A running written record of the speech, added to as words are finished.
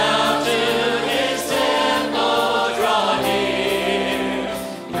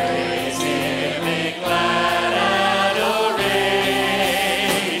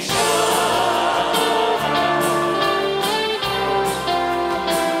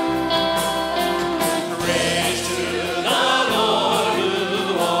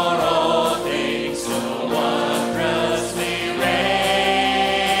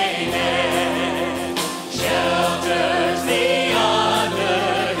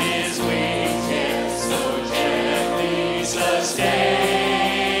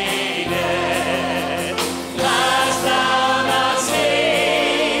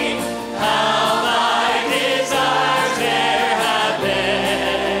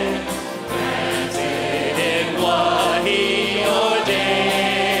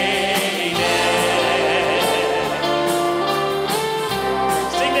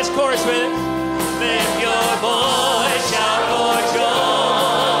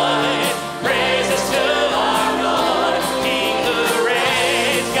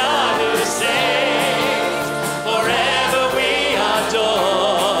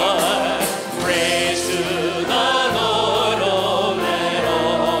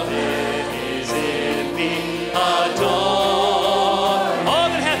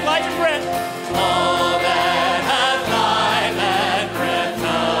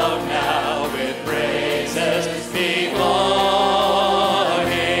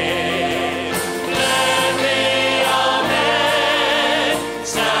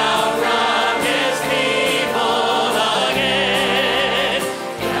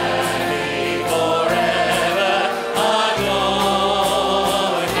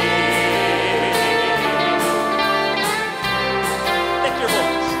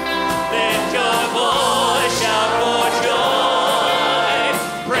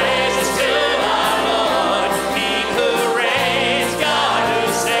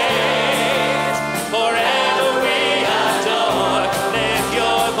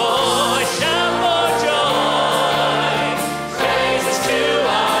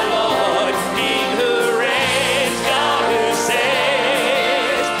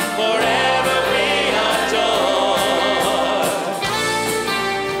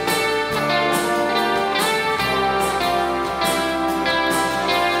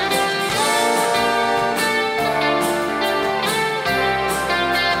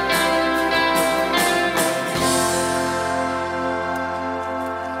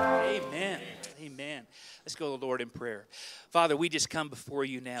in prayer. Father, we just come before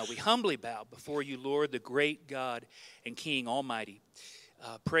you now. We humbly bow before you, Lord, the great God and King Almighty.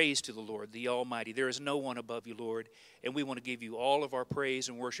 Praise to the Lord, the Almighty. There is no one above you, Lord, and we want to give you all of our praise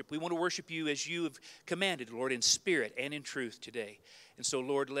and worship. We want to worship you as you have commanded, Lord, in spirit and in truth today. And so,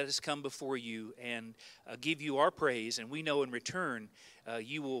 Lord, let us come before you and give you our praise, and we know in return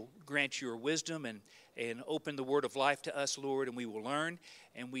you will grant your wisdom and open the word of life to us, Lord, and we will learn,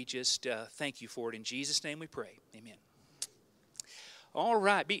 and we just thank you for it. In Jesus' name we pray. Amen. All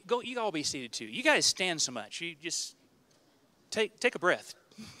right. You all be seated, too. You guys stand so much. You just... Take a breath.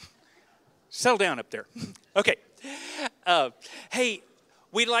 Settle down up there. Okay. Hey,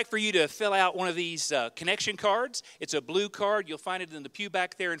 we'd like for you to fill out one of these connection cards. It's a blue card. You'll find it in the pew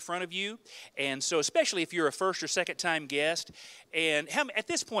back there in front of you. And so especially if you're a first or second time guest. And at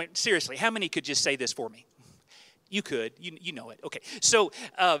this point, seriously, how many could just say this for me? You could. You know it. Okay. So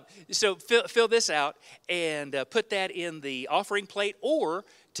fill this out and put that in the offering plate, or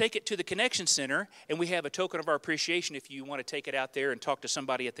take it to the Connection Center, and we have a token of our appreciation if you want to take it out there and talk to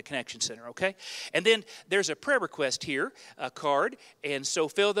somebody at the Connection Center, okay? And then there's a prayer request here, a card, and so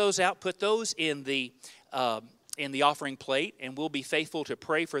fill those out, put those in the offering plate, and we'll be faithful to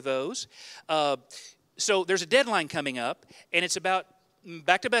pray for those. So there's a deadline coming up, and it's about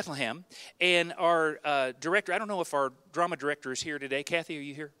Back to Bethlehem, and our director, I don't know if our drama director is here today. Kathy, are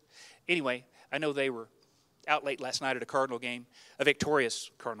you here? Anyway, I know they were out late last night at a Cardinal game, a victorious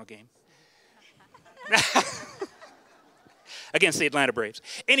Cardinal game against the Atlanta Braves.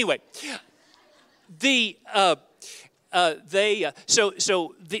 Anyway, there's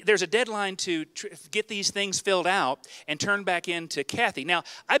a deadline to get these things filled out and turn back in to Kathy. Now,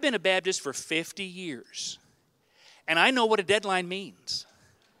 I've been a Baptist for 50 years, and I know what a deadline means.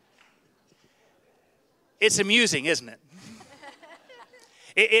 It's amusing, isn't it?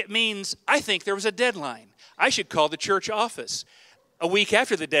 It means I think there was a deadline. I should call the church office a week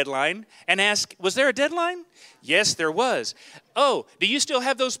after the deadline and ask, was there a deadline? Yes, there was. Oh, do you still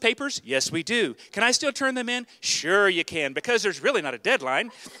have those papers? Yes, we do. Can I still turn them in? Sure you can, because there's really not a deadline.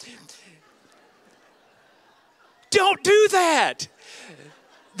 Don't do that.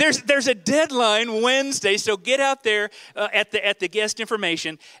 There's a deadline Wednesday, so get out there at the guest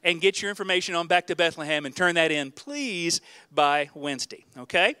information and get your information on Back to Bethlehem and turn that in, please, by Wednesday,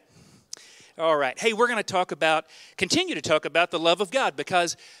 okay? All right. Hey, we're going to continue to talk about the love of God,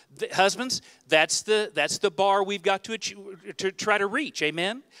 because husbands, that's the bar we've got to try to reach.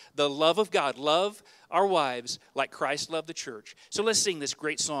 Amen. The love of God. Love our wives like Christ loved the church. So let's sing this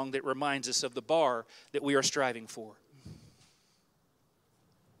great song that reminds us of the bar that we are striving for.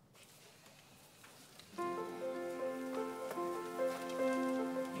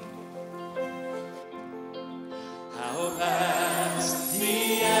 How vast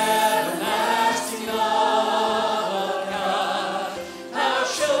the everlasting love of God, how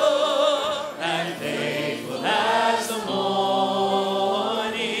sure and faithful as the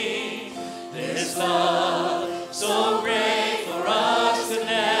morning, this love so great for us could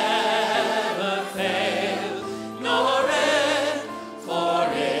never fail, nor end, for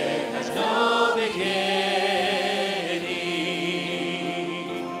it has no beginning.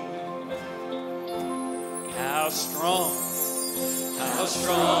 How strong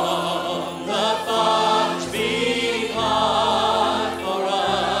the Father's beating heart for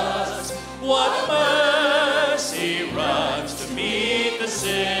us. What mercy runs to meet the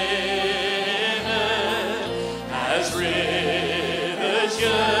sinner, as rivers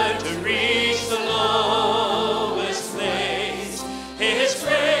yearn to reach the lowest place. His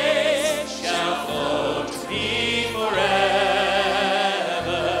grace shall flow to me forever.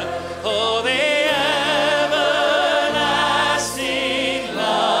 Oh, the everlasting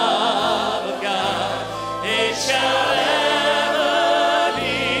love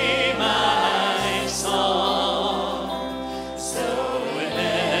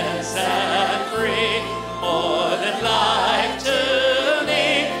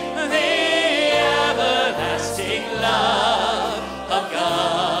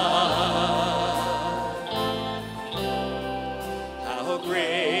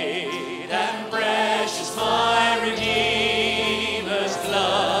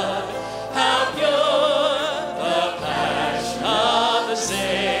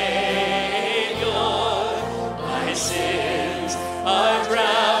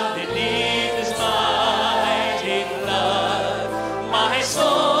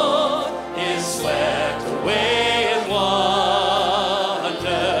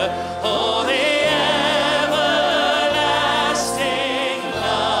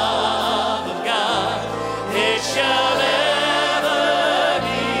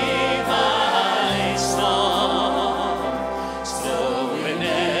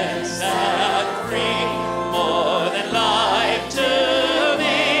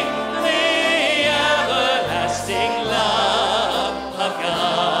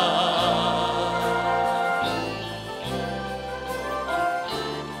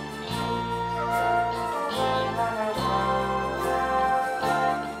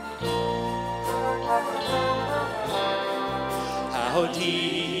how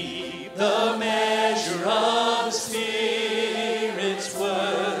deep the measure of the Spirit's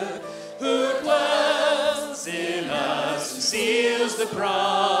work, who dwells in us and seals the promise.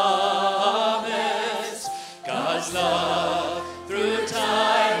 God's love through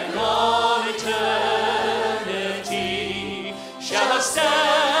time and all eternity shall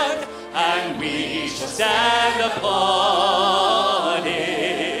stand, and we shall stand upon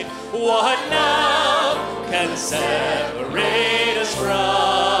it. What now can separate us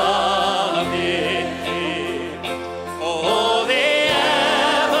from it? Oh, the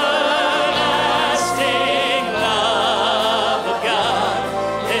everlasting love of God,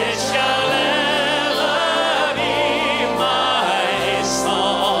 it shall ever be my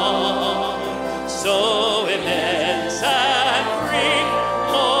song. So immense and free,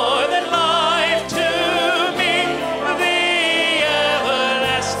 more than life to me, the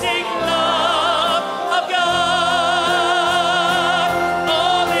everlasting love of God.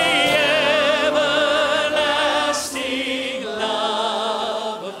 Oh, the everlasting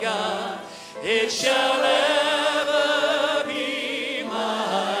love of God, it shall ever be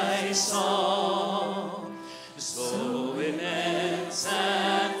my song. So immense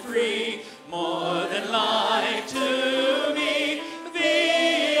and free, more than life to me,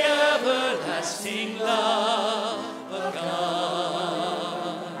 the everlasting love of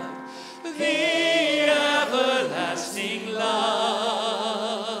God, the everlasting love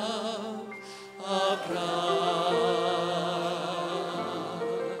of God.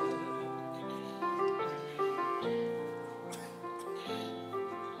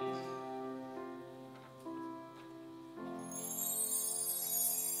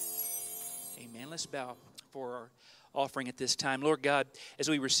 Amen. Let's bow for our offering at this time. Lord God, as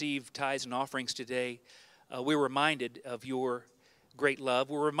we receive tithes and offerings today, we're reminded of your great love.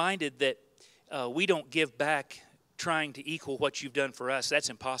 We're reminded that we don't give back trying to equal what you've done for us. That's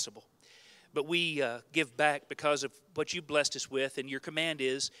impossible. But we give back because of what you blessed us with, and your command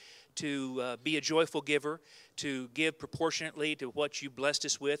is to be a joyful giver, to give proportionately to what you blessed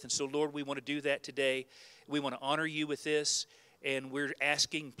us with. And so, Lord, we want to do that today. We want to honor you with this, and we're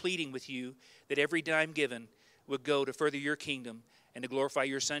asking, pleading with you that every dime given would go to further your kingdom and to glorify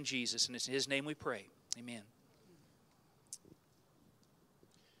your Son, Jesus. And it's in his name we pray. Amen.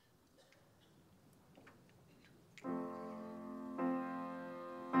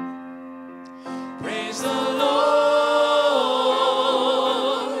 Praise the Lord,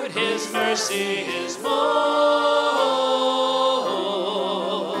 his mercy is more,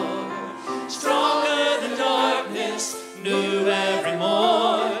 stronger than darkness, new every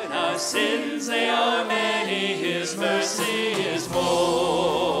morn. Our sins, they are many, his mercy is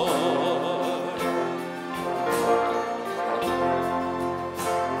more.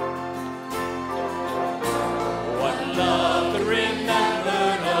 What love could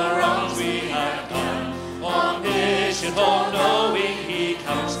remember the wrongs we have done, omniscient, all-knowing, he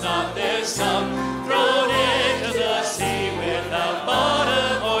counts not their sum, thrown into the sea without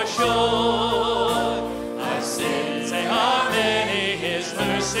bottom or shore. Our sins, they are many, his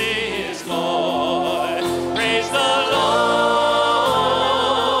mercy is more. Praise the Lord,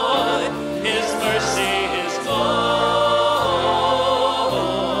 his mercy is more,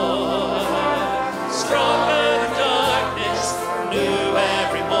 stronger than darkness, new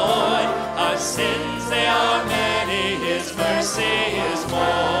every morn. Our sins, they are many, his mercy is more.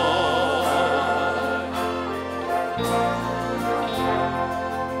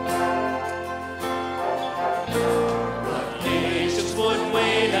 What nations would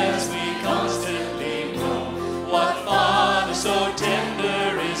wait as we constantly roam? What Father so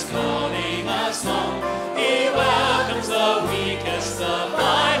tender is calling us home? He welcomes the weakest, the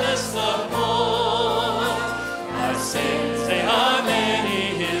vilest, the poor. Our sins, they are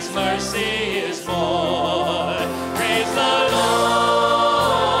many, his mercy is more. Praise the Lord,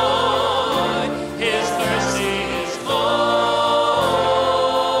 his mercy is more,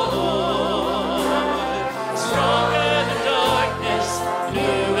 stronger than darkness,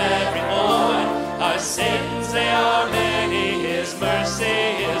 new every morn. Our sins, they are many, his mercy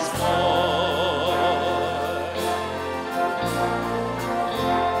is more.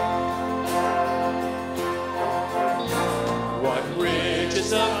 What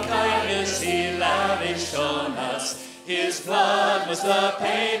riches of kindness he lavished on us. His blood was the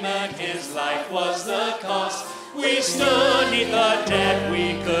payment, his life was the cost. We stood neath the debt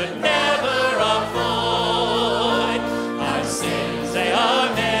we could never afford. Our sins, they are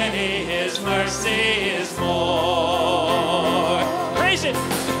many, his mercy is more. Praise it!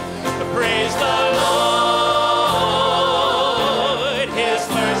 Praise the Lord, his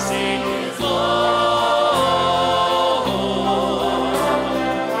mercy is more,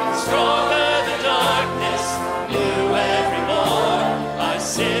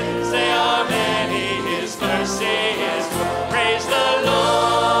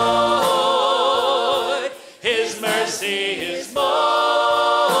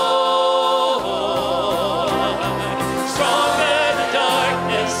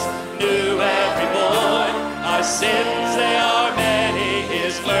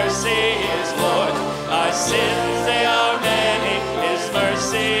 mercy is more. Our sins, they are many, His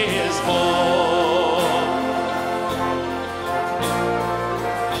mercy is more.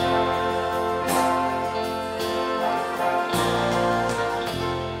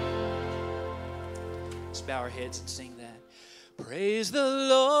 Let's bow our heads and sing that. Praise the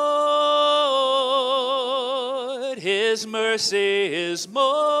Lord, His mercy is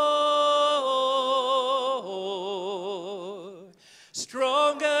more.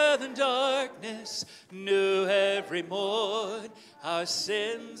 Stronger than darkness, new every morn. Our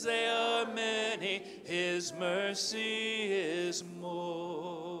sins, they are many, His mercy is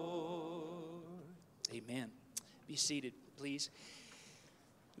more. Amen. Be seated, please.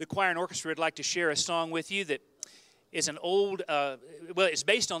 The choir and orchestra would like to share a song with you that is an old, it's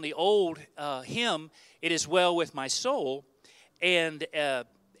based on the old hymn, It Is Well With My Soul, and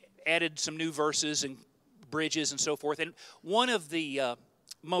added some new verses and bridges and so forth. And one of the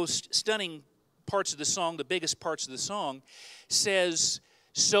most stunning parts of the song, the biggest parts of the song, says,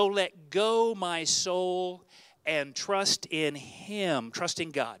 "So let go my soul and trust in Him," trust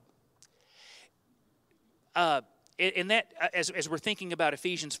in God. In that, as we're thinking about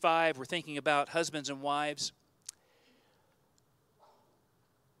Ephesians 5, we're thinking about husbands and wives.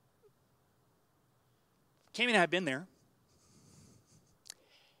 Cami and I have been there.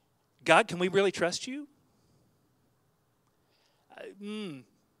 God, can we really trust you?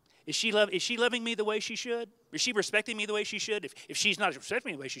 Is she loving me the way she should? Is she respecting me the way she should? If she's not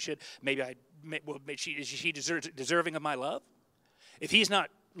respecting me the way she should, is she deserving of my love? If he's not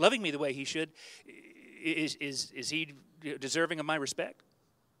loving me the way he should, is he deserving of my respect?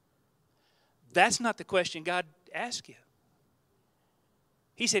 That's not the question God asked you.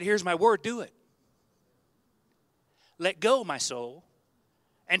 He said, here's my word, do it. Let go, my soul,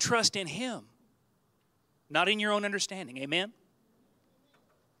 and trust in Him, not in your own understanding. Amen?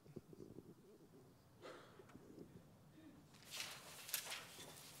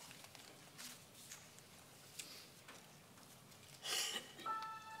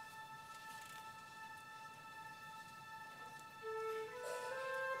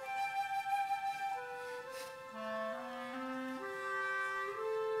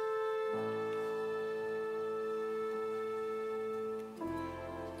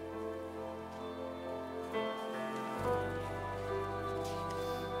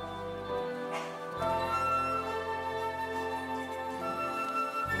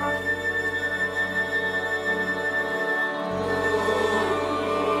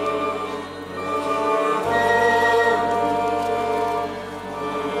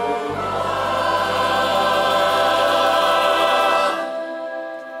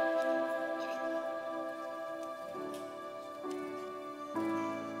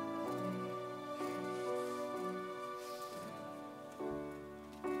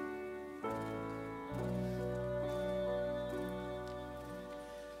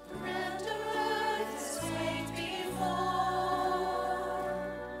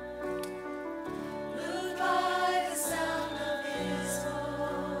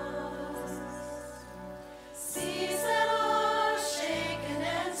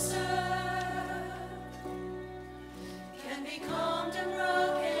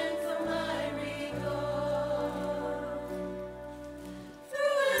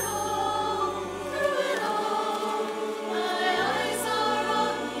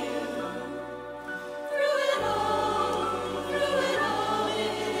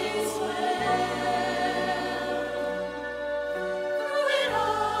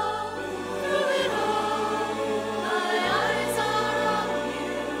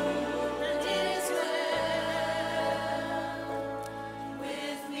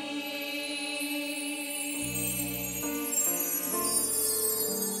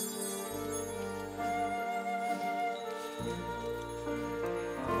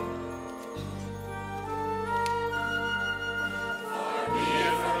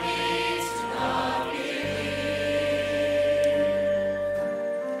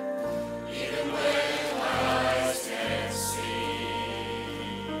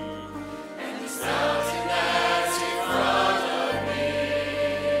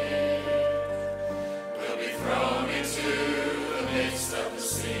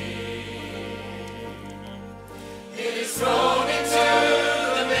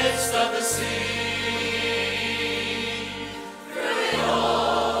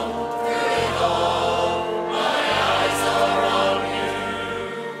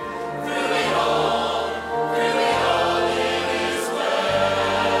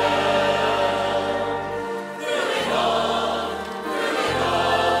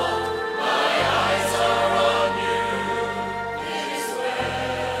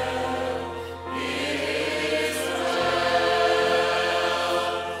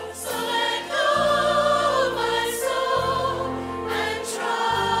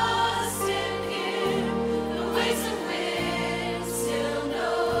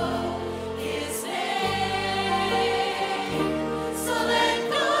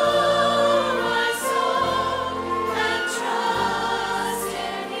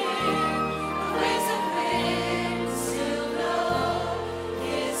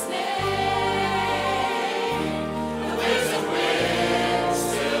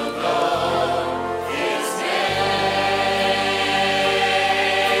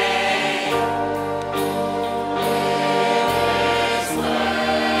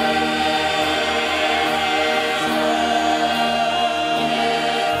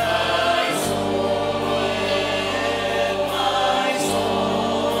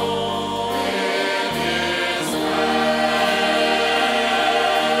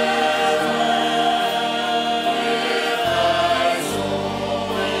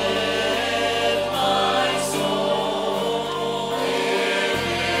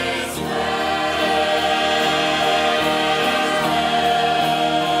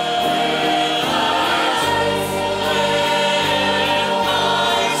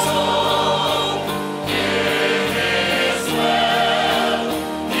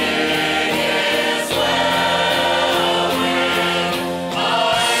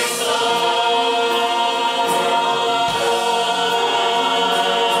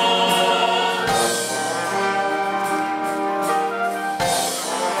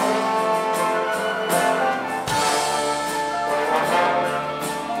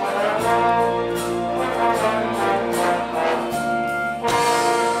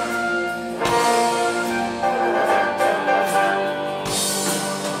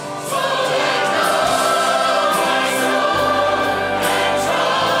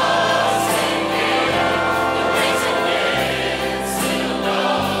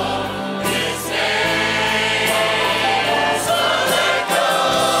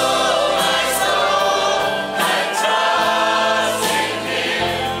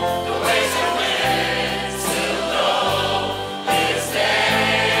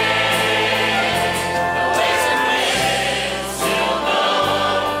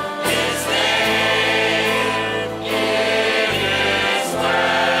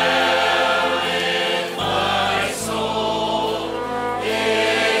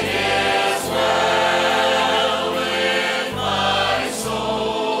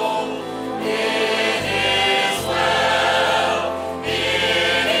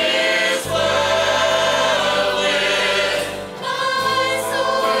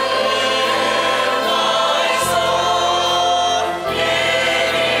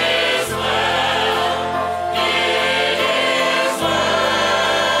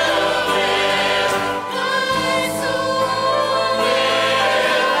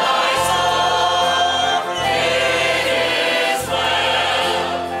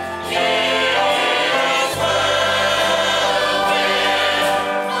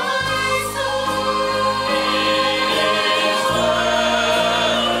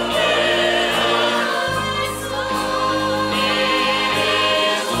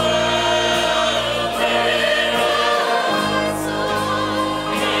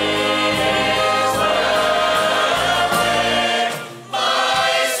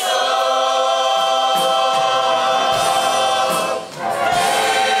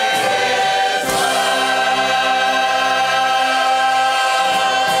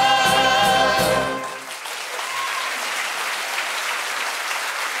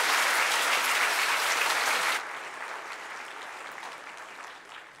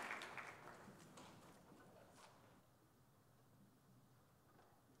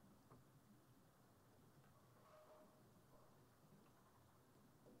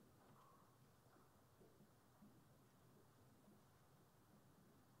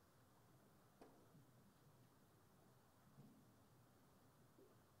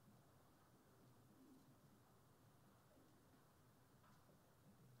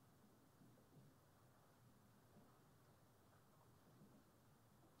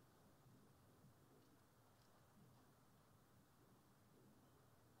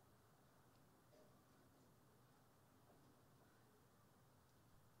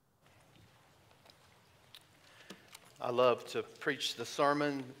 I love to preach the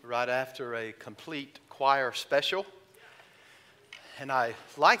sermon right after a complete choir special. And I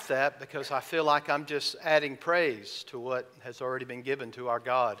like that because I feel like I'm just adding praise to what has already been given to our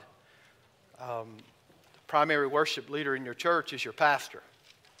God. The primary worship leader in your church is your pastor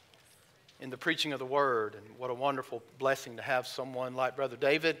in the preaching of the Word. And what a wonderful blessing to have someone like Brother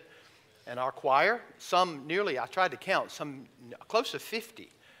David and our choir. I tried to count, some close to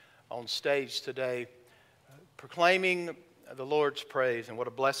 50 on stage today, proclaiming the Lord's praise, and what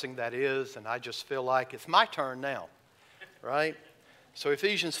a blessing that is. And I just feel like it's my turn now, right? So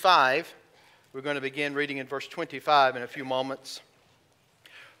Ephesians 5, we're going to begin reading in verse 25 in a few moments.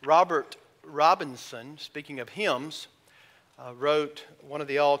 Robert Robinson, speaking of hymns, wrote one of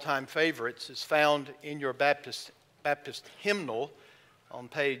the all-time favorites. It's found in your Baptist hymnal on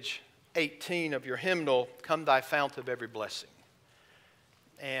page 18 of your hymnal, "Come Thy Fount of Every Blessing."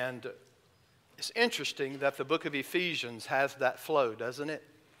 And it's interesting that the book of Ephesians has that flow, doesn't it?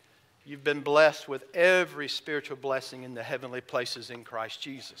 You've been blessed with every spiritual blessing in the heavenly places in Christ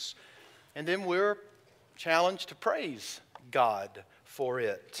Jesus. And then we're challenged to praise God for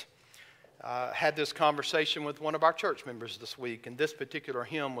it. I had this conversation with one of our church members this week, and this particular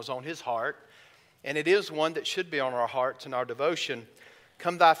hymn was on his heart. And it is one that should be on our hearts in our devotion.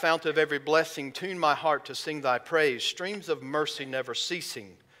 "Come Thy fount of every blessing, tune my heart to sing Thy praise, streams of mercy never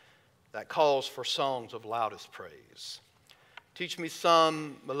ceasing, that calls for songs of loudest praise. Teach me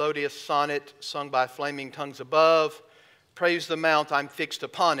some melodious sonnet sung by flaming tongues above. Praise the mount I'm fixed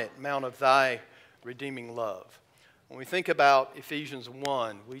upon it, mount of Thy redeeming love." When we think about Ephesians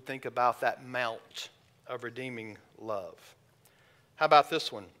 1, we think about that mount of redeeming love. How about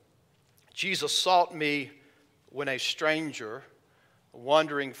this one? "Jesus sought me when a stranger,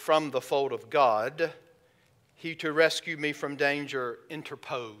 wandering from the fold of God, He to rescue me from danger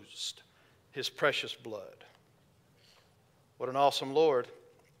interposed His precious blood." What an awesome Lord.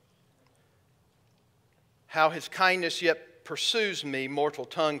 "How His kindness yet pursues me, mortal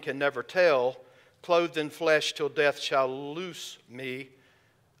tongue can never tell. Clothed in flesh till death shall loose me,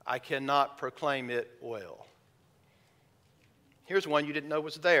 I cannot proclaim it well." Here's one you didn't know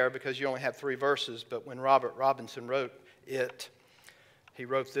was there because you only have 3 verses, but when Robert Robinson wrote it, he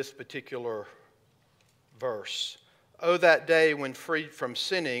wrote this particular verse. "Oh, that day when freed from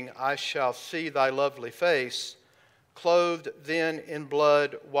sinning, I shall see Thy lovely face. Clothed then in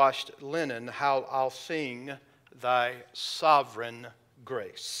blood-washed linen, how I'll sing Thy sovereign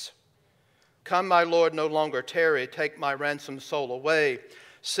grace. Come, my Lord, no longer tarry, take my ransomed soul away.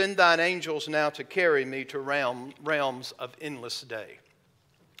 Send Thine angels now to carry me to realms of endless day."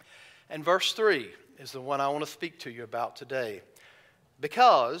 And verse 3 is the one I want to speak to you about today.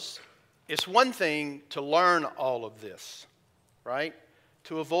 Because it's one thing to learn all of this, right?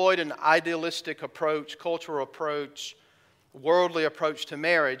 To avoid an idealistic approach, cultural approach, worldly approach to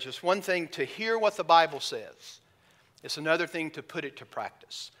marriage. It's one thing to hear what the Bible says. It's another thing to put it to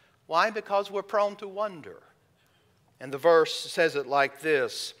practice. Why? Because we're prone to wonder. And the verse says it like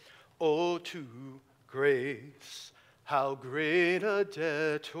this: "Oh, to grace, how great a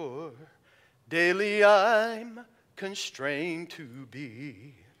debtor daily I'm constrained to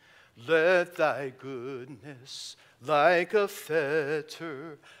be. Let Thy goodness, like a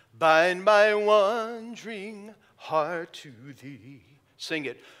fetter, bind my wandering heart to Thee." Sing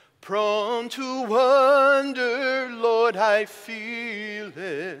it. "Prone to wander, Lord, I feel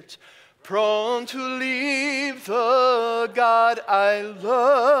it. Prone to leave the God I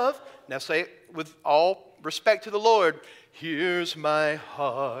love." Now say it with all respect to the Lord. "Here's my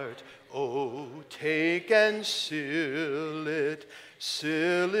heart, oh, take and seal it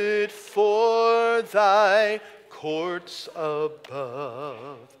for Thy courts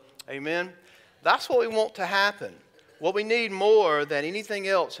above." Amen. That's what we want to happen. What we need more than anything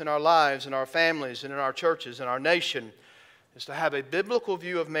else in our lives, in our families, and in our churches, in our nation, is to have a biblical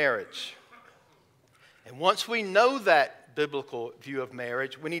view of marriage. And once we know that biblical view of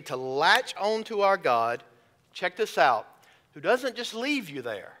marriage, we need to latch on to our God, check this out, who doesn't just leave you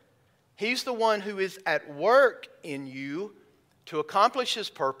there. He's the one who is at work in you to accomplish His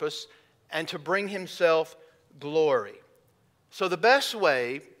purpose and to bring Himself glory. So the best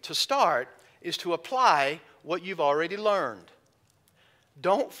way to start is to apply what you've already learned.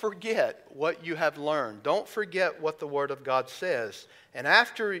 Don't forget what you have learned. Don't forget what the Word of God says. And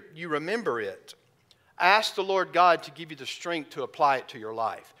after you remember it, ask the Lord God to give you the strength to apply it to your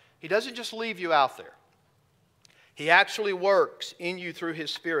life. He doesn't just leave you out there. He actually works in you through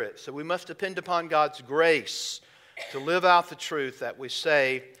His Spirit. So we must depend upon God's grace to live out the truth that we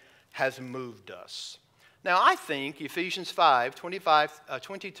say has moved us. Now, I think Ephesians 5,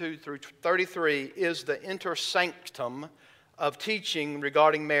 22 through 33 is the intersanctum of teaching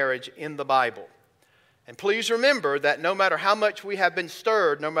regarding marriage in the Bible. And please remember that no matter how much we have been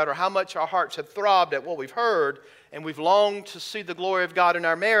stirred, no matter how much our hearts have throbbed at what we've heard, and we've longed to see the glory of God in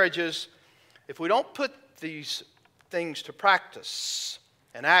our marriages, if we don't put these things to practice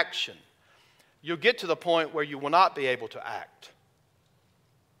and action, you'll get to the point where you will not be able to act.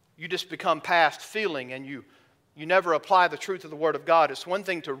 You just become past feeling, and you never apply the truth of the Word of God. It's one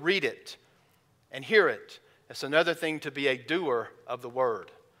thing to read it and hear it. It's another thing to be a doer of the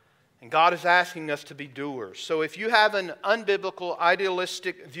Word. And God is asking us to be doers. So if you have an unbiblical,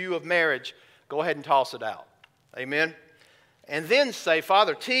 idealistic view of marriage, go ahead and toss it out. Amen? And then say,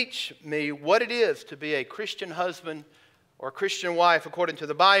 Father, teach me what it is to be a Christian husband or a Christian wife according to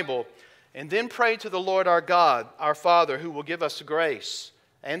the Bible. And then pray to the Lord our God, our Father, who will give us the grace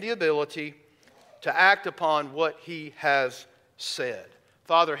and the ability to act upon what He has said.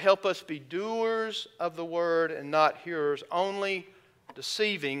 Father, help us be doers of the Word and not hearers only,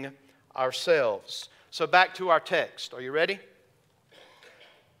 deceiving ourselves. So back to our text. Are you ready?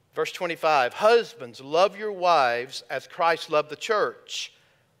 Verse 25, husbands, love your wives as Christ loved the church,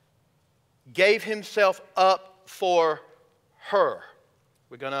 gave Himself up for her.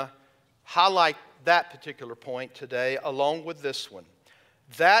 We're going to highlight that particular point today along with this one.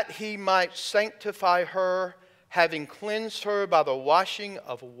 That He might sanctify her, having cleansed her by the washing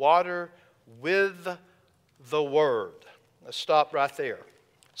of water with the Word. Let's stop right there.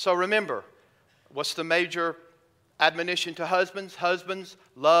 So remember, what's the major admonition to husbands? Husbands,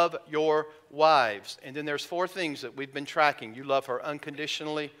 love your wives. And then there's 4 things that we've been tracking. You love her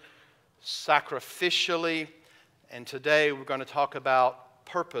unconditionally, sacrificially, and today we're going to talk about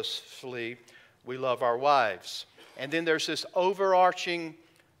purposefully. We love our wives. And then there's this overarching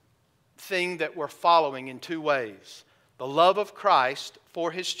thing that we're following in 2 ways. The love of Christ for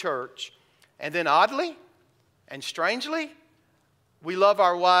His church, and then oddly and strangely, we love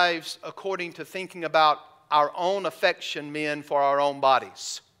our wives according to thinking about our own affection, men, for our own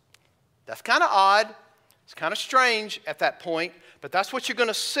bodies. That's kind of odd. It's kind of strange at that point, but that's what you're going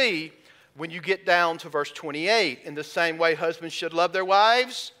to see when you get down to verse 28. In the same way, husbands should love their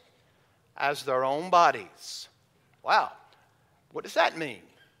wives as their own bodies. Wow. What does that mean?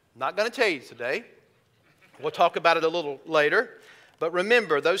 I'm not going to tell you today. We'll talk about it a little later. But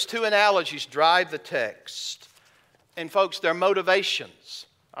remember, those 2 analogies drive the text. And folks, they're motivations.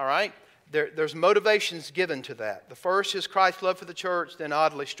 All right? There's motivations given to that. The first is Christ's love for the church, then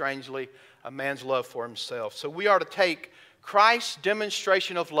oddly, strangely, a man's love for himself. So we are to take Christ's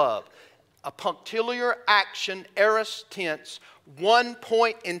demonstration of love, a punctiliar action, aorist tense, one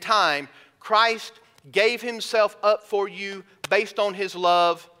point in time. Christ gave Himself up for you based on His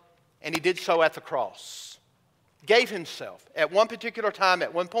love, and He did so at the cross. Gave Himself at one particular time,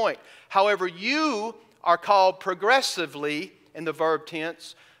 at one point.However, you are called progressively, in the verb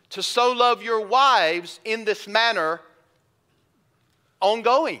tense, to so love your wives in this manner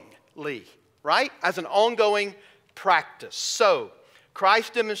ongoingly, right? As an ongoing practice. So,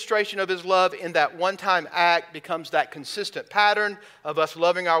 Christ's demonstration of His love in that one-time act becomes that consistent pattern of us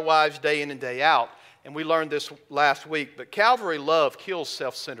loving our wives day in and day out. And we learned this last week. But Calvary love kills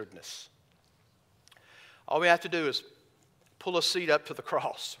self-centeredness. All we have to do is pull a seat up to the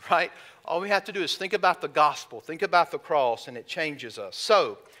cross, right? All we have to do is think about the gospel, think about the cross, and it changes us.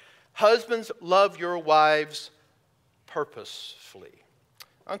 So, husbands, love your wives purposefully.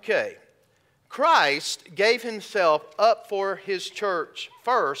 Okay. Christ gave Himself up for His church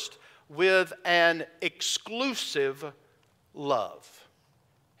first with an exclusive love.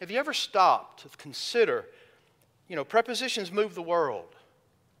 Have you ever stopped to consider, prepositions move the world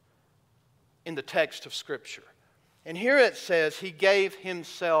in the text of Scripture. And here it says He gave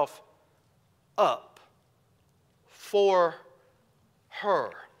Himself up for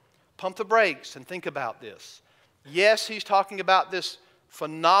her. Pump the brakes and think about this. Yes, He's talking about this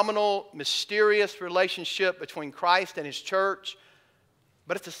phenomenal, mysterious relationship between Christ and His church.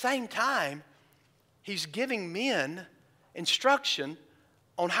 But at the same time, He's giving men instruction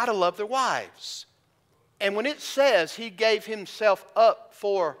on how to love their wives. And when it says He gave Himself up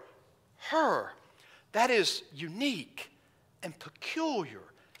for her, that is unique and peculiar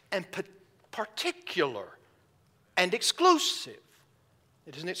and particular and exclusive.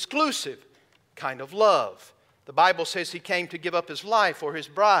 It is an exclusive kind of love. The Bible says He came to give up His life for His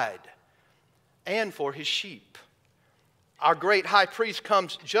bride and for His sheep. Our great high priest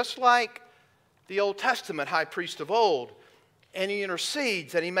comes just like the Old Testament high priest of old, and He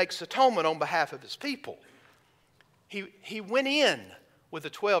intercedes and He makes atonement on behalf of His people. He went in with the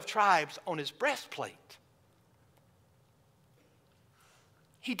 12 tribes on His breastplate.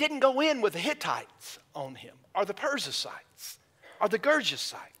 he didn't go in with the Hittites on him, or the Perizzites, or the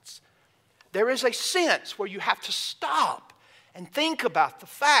Gergesites. There is a sense where you have to stop and think about the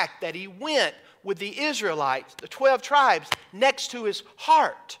fact that he went with the Israelites, the 12 tribes, next to his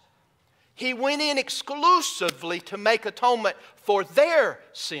heart. He went in exclusively to make atonement for their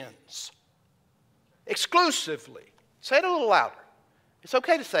sins. Exclusively. Say it a little louder. It's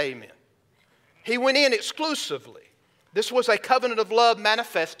okay to say amen. He went in exclusively. This was a covenant of love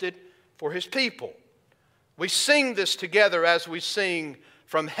manifested for his people. We sing this together as we sing,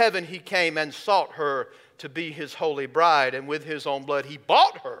 "From heaven he came and sought her to be his holy bride, and with his own blood he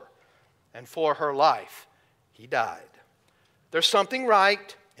bought her, and for her life he died." There's something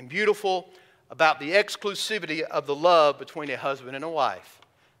right and beautiful about the exclusivity of the love between a husband and a wife.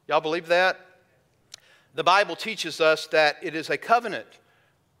 Y'all believe that? The Bible teaches us that it is a covenant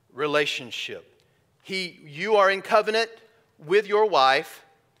relationship. You are in covenant with your wife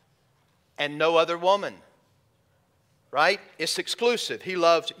and no other woman. Right? It's exclusive. You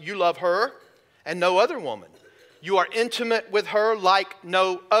love her and no other woman. You are intimate with her like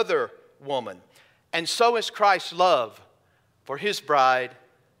no other woman. And so is Christ's love for his bride,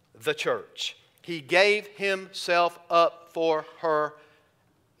 the church. He gave himself up for her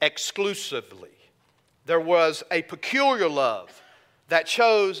exclusively. There was a peculiar love that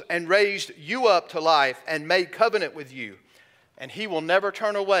chose and raised you up to life and made covenant with you. And he will never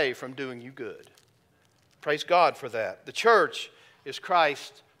turn away from doing you good. Praise God for that. The church is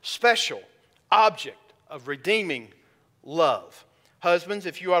Christ's special object of redeeming love. Husbands,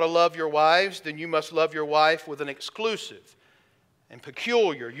 if you are to love your wives, then you must love your wife with an exclusive and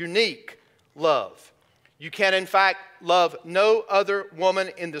peculiar, unique love. You can, in fact, love no other woman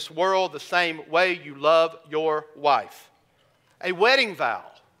in this world the same way you love your wife. A wedding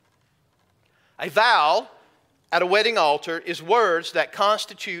vow. A vow at a wedding altar is words that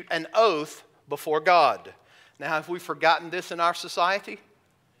constitute an oath before God. Now, have we forgotten this in our society?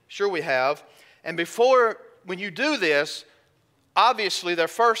 Sure we have. And when you do this, obviously they're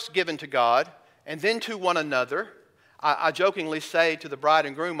first given to God and then to one another. I jokingly say to the bride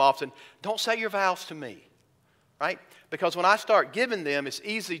and groom often, don't say your vows to me, right? Because when I start giving them, it's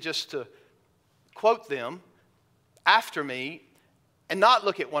easy just to quote them after me and not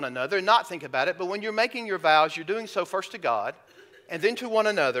look at one another and not think about it. But when you're making your vows, you're doing so first to God and then to one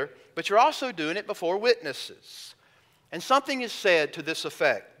another, but you're also doing it before witnesses. And something is said to this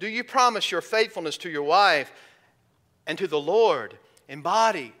effect: do you promise your faithfulness to your wife and to the Lord in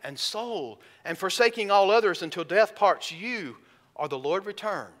body and soul, and forsaking all others until death parts you or the Lord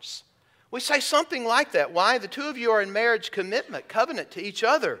returns? We say something like that. Why? The two of you are in marriage commitment, covenant to each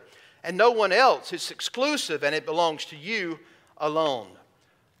other, and no one else. It's exclusive, and it belongs to you alone.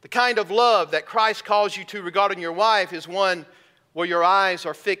 The kind of love that Christ calls you to regarding your wife is one where your eyes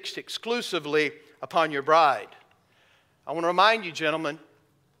are fixed exclusively upon your bride. I want to remind you, gentlemen,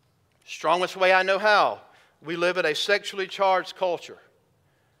 strongest way I know how, we live in a sexually charged culture.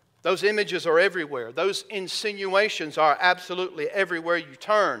 Those images are everywhere. Those insinuations are absolutely everywhere you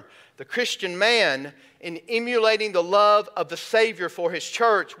turn. The Christian man, in emulating the love of the Savior for his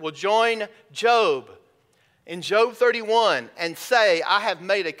church, will join Job in Job 31 and say, I have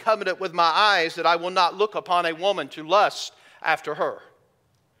made a covenant with my eyes that I will not look upon a woman to lust after her.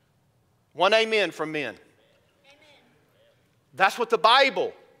 One amen from men. Amen. That's what the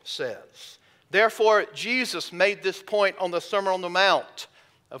Bible says. Therefore, Jesus made this point on the Sermon on the Mount,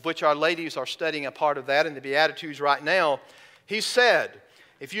 of which our ladies are studying a part of that in the Beatitudes right now. He said,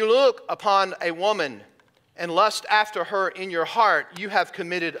 if you look upon a woman and lust after her in your heart, you have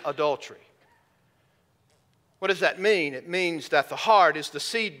committed adultery. What does that mean? It means that the heart is the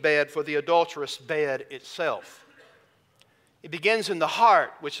seedbed for the adulterous bed itself. It begins in the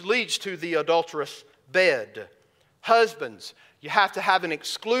heart, which leads to the adulterous bed. Husbands, you have to have an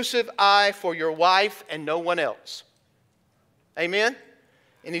exclusive eye for your wife and no one else. Amen?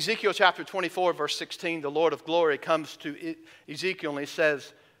 In Ezekiel chapter 24, verse 16, the Lord of glory comes to Ezekiel and he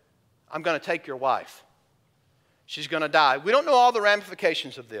says, I'm going to take your wife. She's going to die. We don't know all the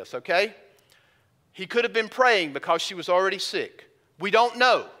ramifications of this, okay? He could have been praying because she was already sick. We don't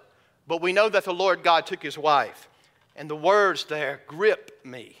know. But we know that the Lord God took his wife. And the words there grip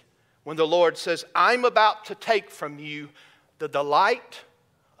me when the Lord says, I'm about to take from you the delight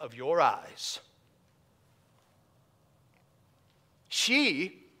of your eyes.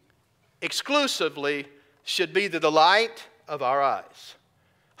 She exclusively should be the delight of our eyes.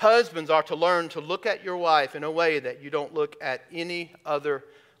 Husbands are to learn to look at your wife in a way that you don't look at any other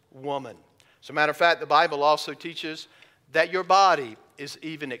woman. As a matter of fact, the Bible also teaches that your body is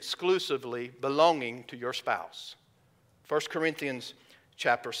even exclusively belonging to your spouse. 1 Corinthians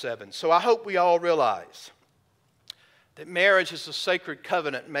chapter 7. So I hope we all realize that marriage is a sacred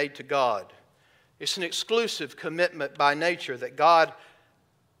covenant made to God. It's an exclusive commitment by nature, that God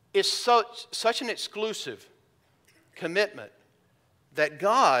is such an exclusive commitment that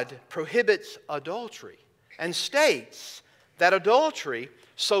God prohibits adultery and states that adultery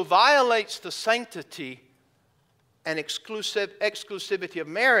so violates the sanctity and exclusivity of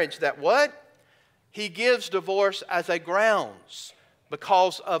marriage that what? He gives divorce as a grounds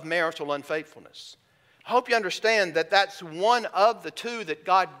because of marital unfaithfulness. I hope you understand that that's one of the two that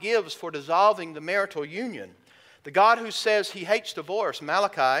God gives for dissolving the marital union. The God who says He hates divorce,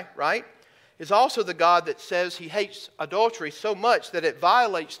 Malachi, right, is also the God that says He hates adultery so much that it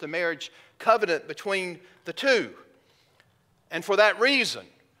violates the marriage covenant between the two. And for that reason,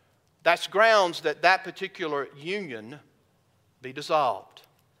 that's grounds that that particular union be dissolved.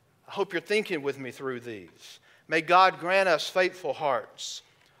 I hope you're thinking with me through these. May God grant us faithful hearts,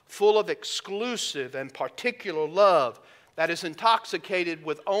 full of exclusive and particular love that is intoxicated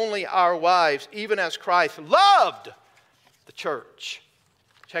with only our wives, even as Christ loved the church.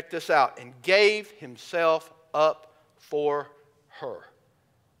 Check this out. And gave Himself up for her.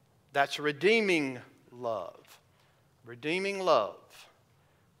 That's redeeming love. Redeeming love.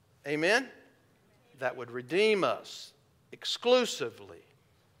 Amen? That would redeem us exclusively.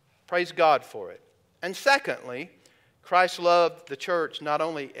 Praise God for it. And secondly, Christ loved the church not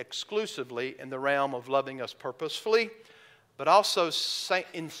only exclusively in the realm of loving us purposefully, but also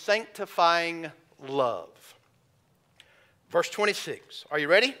in sanctifying love. Verse 26. Are you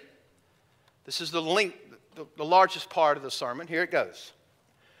ready? This is the largest part of the sermon. Here it goes.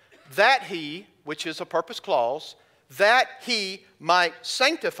 That He, which is a purpose clause, that He might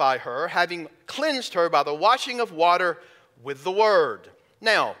sanctify her, having cleansed her by the washing of water with the word.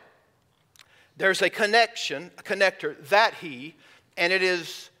 Now, there's a connector, that He, and it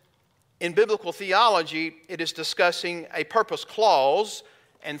is, in biblical theology, it is discussing a purpose clause,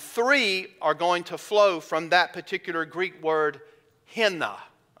 and three are going to flow from that particular Greek word, hina,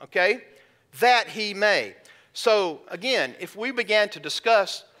 okay? That He may. So, again, if we began to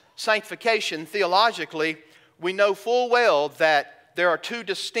discuss sanctification theologically, we know full well that there are two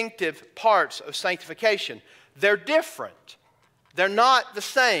distinctive parts of sanctification. They're different. They're not the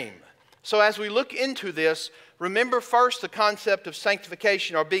same. So as we look into this, remember first the concept of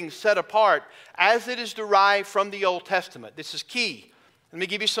sanctification, or being set apart, as it is derived from the Old Testament. This is key. Let me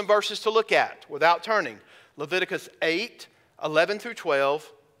give you some verses to look at without turning. Leviticus 8, 11 through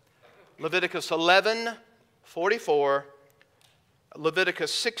 12. Leviticus 11, 44.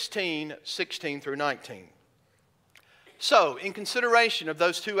 Leviticus 16, 16 through 19. So, in consideration of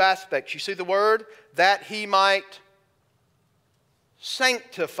those two aspects, you see the word, that He might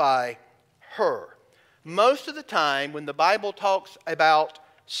sanctify her. Most of the time when the Bible talks about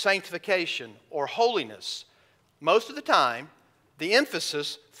sanctification or holiness, most of the time the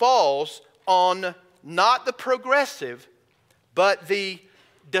emphasis falls on not the progressive, but the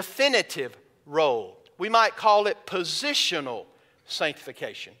definitive role. We might call it positional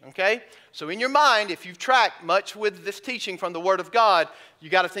sanctification, okay? So in your mind, if you've tracked much with this teaching from the Word of God, you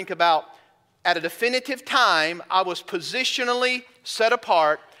got to think about, at a definitive time, I was positionally set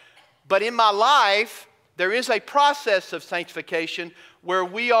apart, but in my life, there is a process of sanctification where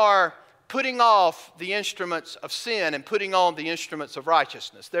we are putting off the instruments of sin and putting on the instruments of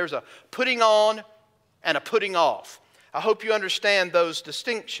righteousness. There's a putting on and a putting off. I hope you understand those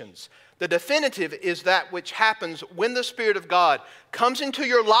distinctions. The definitive is that which happens when the Spirit of God comes into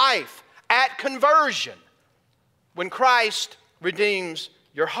your life at conversion. When Christ redeems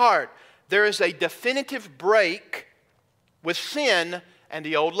your heart, there is a definitive break with sin and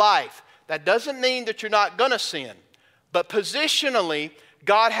the old life. That doesn't mean that you're not going to sin. But positionally,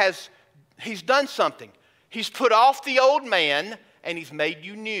 He's done something. He's put off the old man and He's made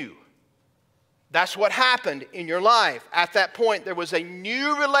you new. That's what happened in your life. At that point, there was a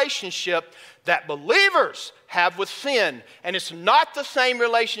new relationship that believers have with sin. And it's not the same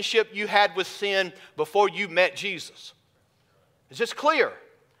relationship you had with sin before you met Jesus. Is this clear?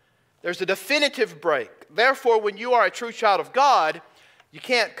 There's a definitive break. Therefore, when you are a true child of God, you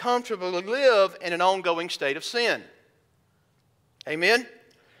can't comfortably live in an ongoing state of sin. Amen?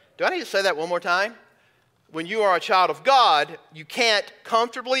 Do I need to say that one more time? When you are a child of God, you can't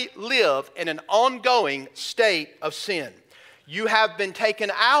comfortably live in an ongoing state of sin. You have been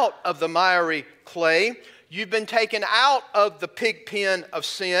taken out of the miry clay. You've been taken out of the pig pen of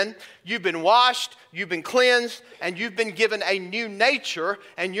sin. You've been washed, you've been cleansed, and you've been given a new nature,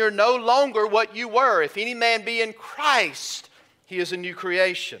 and you're no longer what you were. If any man be in Christ, he is a new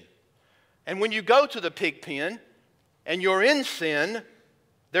creation. And when you go to the pig pen and you're in sin,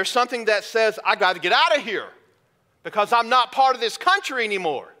 There's something that says, I got to get out of here because I'm not part of this country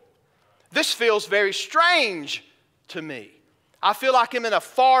anymore. This feels very strange to me. I feel like I'm in a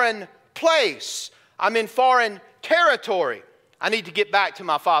foreign place. I'm in foreign territory. I need to get back to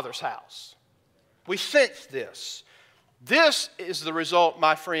my Father's house. We sense this. This is the result,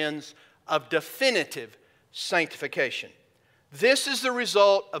 my friends, of definitive sanctification. This is the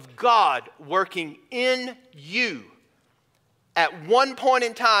result of God working in you at one point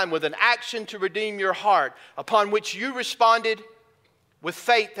in time with an action to redeem your heart, upon which you responded with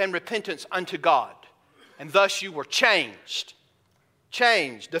faith and repentance unto God. And thus you were changed.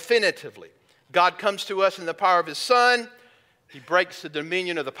 Changed definitively. God comes to us in the power of His Son. He breaks the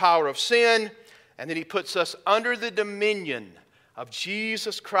dominion of the power of sin. And then He puts us under the dominion of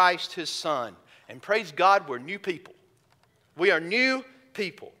Jesus Christ, His Son. And praise God, we're new people. We are new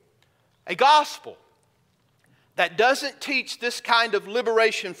people. A gospel that doesn't teach this kind of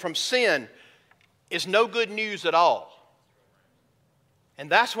liberation from sin is no good news at all. And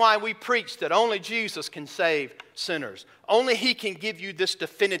that's why we preach that only Jesus can save sinners. Only He can give you this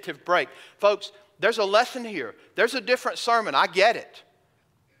definitive break. Folks, there's a lesson here. There's a different sermon. I get it.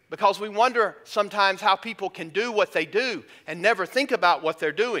 Because we wonder sometimes how people can do what they do and never think about what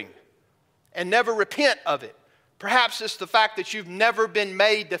they're doing and never repent of it. Perhaps it's the fact that you've never been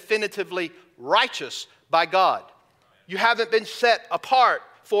made definitively righteous by God. You haven't been set apart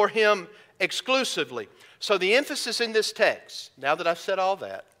for Him exclusively. So the emphasis in this text, now that I've said all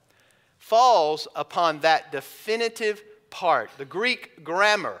that, falls upon that definitive part. The Greek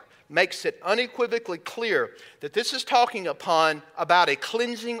grammar makes it unequivocally clear that this is talking about a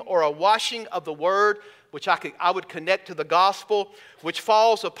cleansing or a washing of the Word, which I would connect to the gospel, which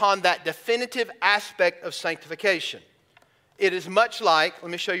falls upon that definitive aspect of sanctification. It is much like,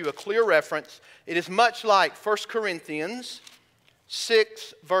 let me show you a clear reference, it is much like 1 Corinthians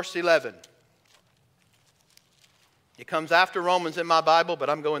 6, verse 11. It comes after Romans in my Bible, but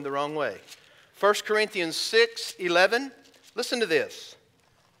I'm going the wrong way. 1 Corinthians 6, 11. Listen to this.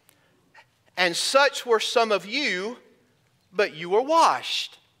 And such were some of you, but you were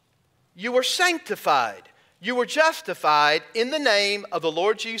washed. You were sanctified. You were justified in the name of the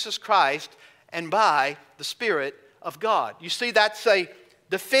Lord Jesus Christ and by the Spirit of God. You see, that's a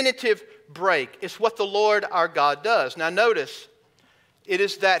definitive break. It's what the Lord our God does. Now notice, it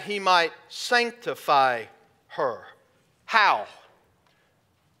is that He might sanctify her. How?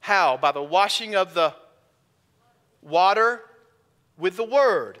 How? By the washing of the water with the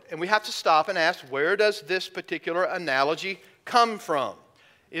Word. And we have to stop and ask, where does this particular analogy come from?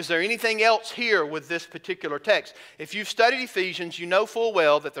 Is there anything else here with this particular text? If you've studied Ephesians, you know full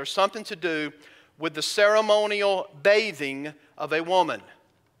well that there's something to do with the ceremonial bathing of a woman.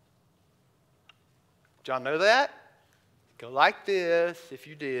 Did y'all know that? Go like this if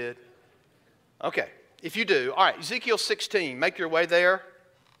you did. Okay, if you do. All right, Ezekiel 16, make your way there.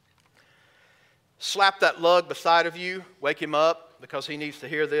 Slap that lug beside of you, wake him up because he needs to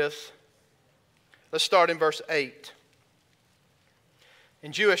hear this. Let's start in verse 8.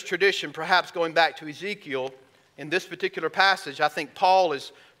 In Jewish tradition, perhaps going back to Ezekiel, in this particular passage, I think Paul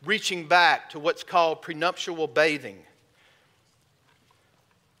is reaching back to what's called prenuptial bathing.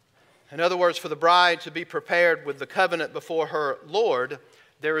 In other words, for the bride to be prepared with the covenant before her Lord,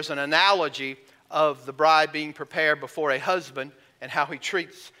 there is an analogy of the bride being prepared before a husband and how he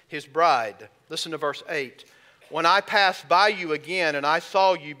treats his bride. Listen to verse 8. When I passed by you again and I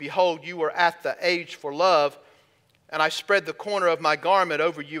saw you, behold, you were at the age for love, and I spread the corner of my garment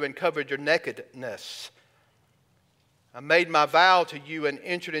over you and covered your nakedness. I made my vow to you and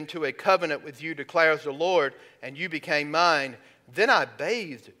entered into a covenant with you, declares the Lord, and you became mine. Then I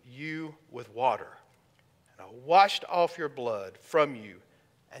bathed you with water, and I washed off your blood from you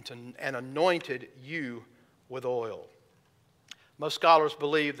and anointed you with oil. Most scholars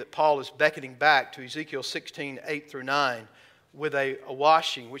believe that Paul is beckoning back to Ezekiel 16, 8 through 9 with a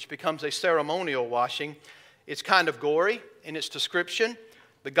washing, which becomes a ceremonial washing. It's kind of gory in its description,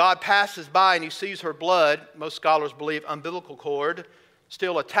 but God passes by and He sees her blood, most scholars believe umbilical cord,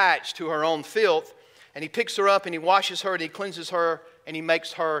 still attached to her own filth, and He picks her up and He washes her and He cleanses her and He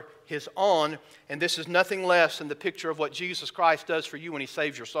makes her His own. And this is nothing less than the picture of what Jesus Christ does for you when He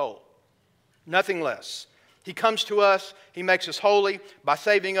saves your soul. Nothing less. He comes to us, He makes us holy by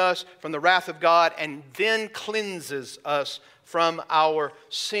saving us from the wrath of God, and then cleanses us from our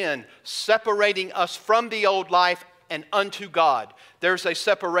sin, separating us from the old life and unto God. There's a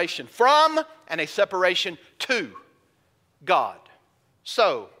separation from and a separation to God.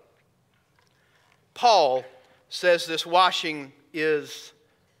 So, Paul says this washing is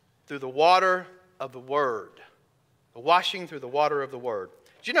through the water of the Word. The washing through the water of the Word.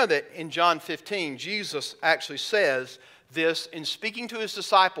 Do you know that in John 15, Jesus actually says this in speaking to his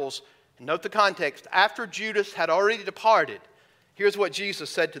disciples? Note the context. After Judas had already departed, here's what Jesus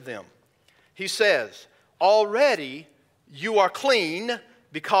said to them. He says, already you are clean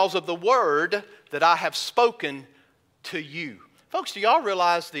because of the word that I have spoken to you. Folks, do y'all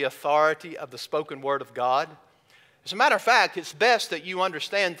realize the authority of the spoken word of God? As a matter of fact, it's best that you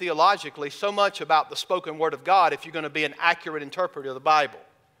understand theologically so much about the spoken word of God if you're going to be an accurate interpreter of the Bible.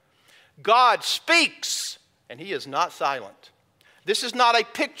 God speaks, and he is not silent. This is not a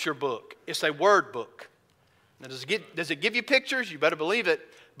picture book. It's a word book. Now, does it give you pictures? You better believe it.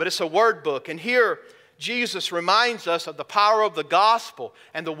 But it's a word book. And here, Jesus reminds us of the power of the gospel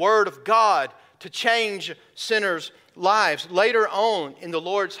and the word of God to change sinners' lives. Later on in the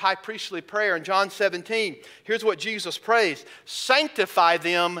Lord's high priestly prayer in John 17, here's what Jesus prays. Sanctify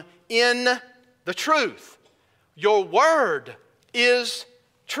them in the truth. Your word is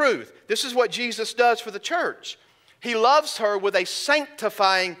truth. This is what Jesus does for the church. He loves her with a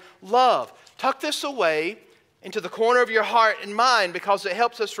sanctifying love. Tuck this away into the corner of your heart and mind because it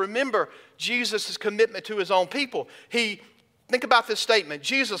helps us remember Jesus' commitment to his own people. Think about this statement.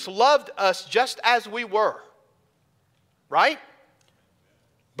 Jesus loved us just as we were. Right?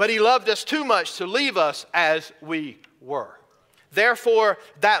 But he loved us too much to leave us as we were. Therefore,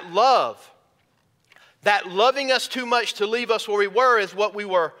 that loving us too much to leave us where we were is what we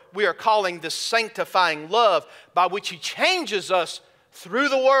are calling the sanctifying love by which he changes us through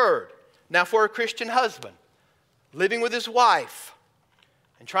the word. Now, for a Christian husband, living with his wife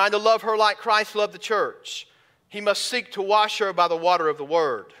and trying to love her like Christ loved the church, he must seek to wash her by the water of the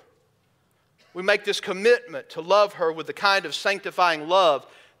word. We make this commitment to love her with the kind of sanctifying love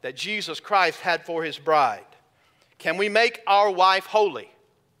that Jesus Christ had for his bride. Can we make our wife holy?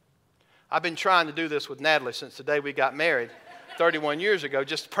 I've been trying to do this with Natalie since the day we got married 31 years ago.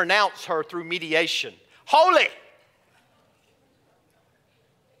 Just pronounce her through mediation. Holy!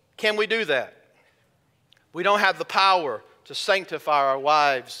 Can we do that? We don't have the power to sanctify our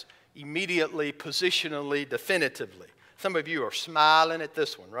wives immediately, positionally, definitively. Some of you are smiling at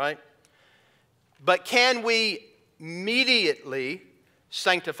this one, right? But can we immediately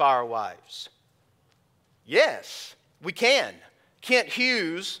sanctify our wives? Yes, we can. Kent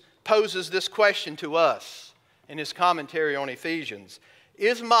Hughes poses this question to us in his commentary on Ephesians.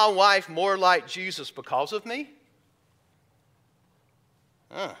 Is my wife more like Jesus because of me?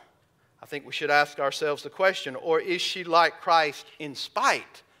 I think we should ask ourselves the question, or is she like Christ in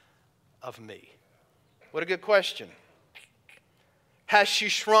spite of me? What a good question. Has she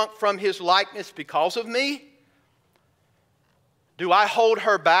shrunk from his likeness because of me? Do I hold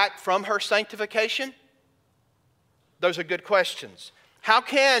her back from her sanctification? Those are good questions. How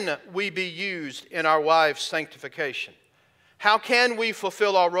can we be used in our wives' sanctification? How can we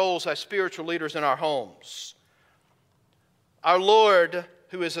fulfill our roles as spiritual leaders in our homes? Our Lord,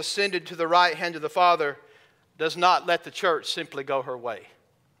 who is ascended to the right hand of the Father, does not let the church simply go her way.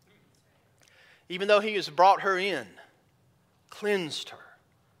 Even though he has brought her in, cleansed her,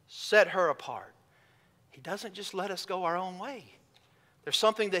 set her apart, he doesn't just let us go our own way. There's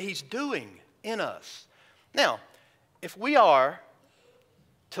something that he's doing in us. Now, if we are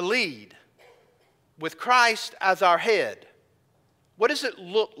to lead with Christ as our head, what does it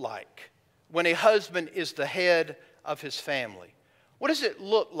look like when a husband is the head of his family? What does it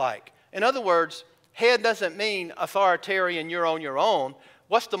look like? In other words, head doesn't mean authoritarian, you're on your own.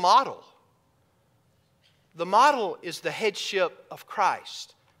 What's the model? The model is the headship of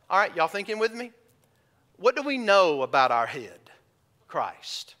Christ. All right, y'all thinking with me? What do we know about our head?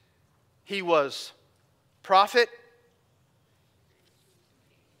 Christ. He was prophet,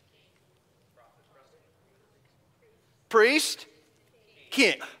 priest,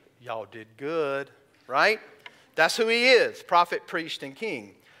 king. Y'all did good, right? That's who he is, prophet, priest, and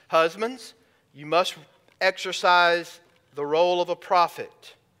king. Husbands, you must exercise the role of a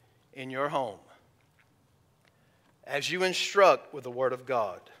prophet in your home as you instruct with the Word of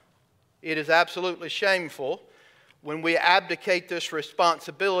God. It is absolutely shameful when we abdicate this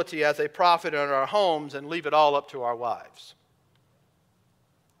responsibility as a prophet in our homes and leave it all up to our wives.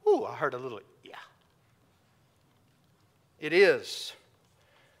 Ooh, I heard a little, yeah. It is.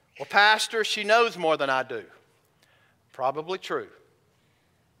 Well, Pastor, she knows more than I do. Probably true.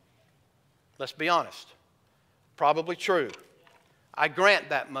 Let's be honest. Probably true. I grant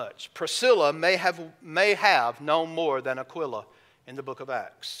that much. Priscilla may have known more than Aquila in the book of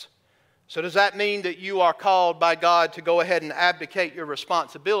Acts. So does that mean that you are called by God to go ahead and abdicate your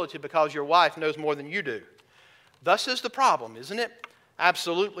responsibility because your wife knows more than you do? Thus is the problem, isn't it?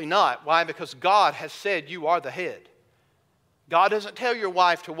 Absolutely not. Why? Because God has said you are the head. God doesn't tell your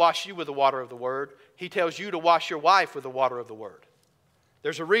wife to wash you with the water of the Word. He tells you to wash your wife with the water of the Word.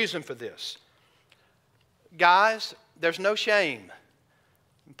 There's a reason for this. Guys, there's no shame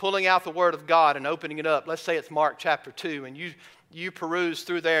in pulling out the Word of God and opening it up. Let's say it's Mark chapter 2, and you peruse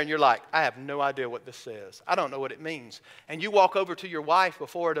through there and you're like, I have no idea what this says. I don't know what it means. And you walk over to your wife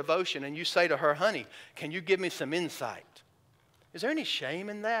before a devotion and you say to her, honey, can you give me some insight? Is there any shame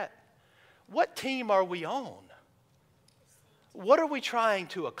in that? What team are we on? What are we trying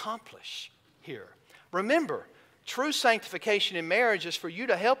to accomplish here? Remember, true sanctification in marriage is for you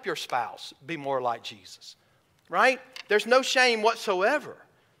to help your spouse be more like Jesus, right? There's no shame whatsoever.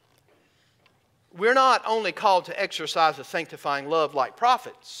 We're not only called to exercise a sanctifying love like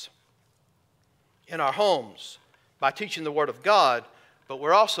prophets in our homes by teaching the Word of God, but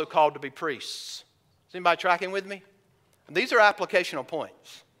we're also called to be priests. Is anybody tracking with me? And these are applicational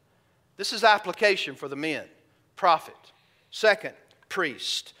points. This is application for the men. Prophet. Second,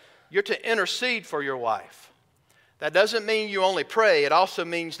 priest. You're to intercede for your wife. That doesn't mean you only pray. It also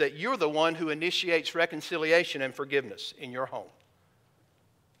means that you're the one who initiates reconciliation and forgiveness in your home.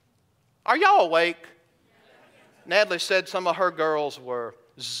 Are y'all awake? Natalie said some of her girls were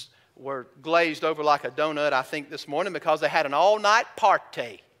glazed over like a donut, I think, this morning because they had an all-night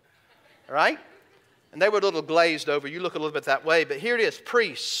party. Right? And they were a little glazed over. You look a little bit that way. But here it is,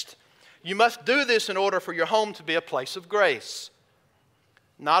 priest. You must do this in order for your home to be a place of grace.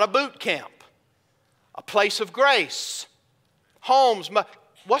 Not a boot camp. A place of grace. Homes.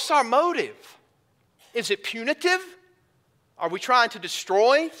 What's our motive? Is it punitive? Are we trying to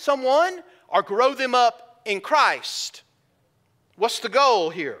destroy someone or grow them up in Christ? What's the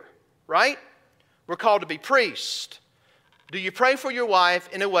goal here? Right? We're called to be priests. Do you pray for your wife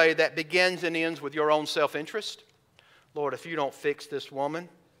in a way that begins and ends with your own self-interest? Lord, if you don't fix this woman,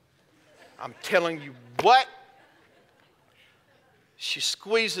 I'm telling you what. She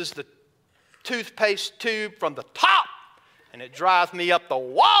squeezes the toothpaste tube from the top, and it drives me up the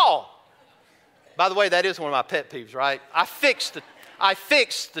wall. By the way, that is one of my pet peeves, right? I fix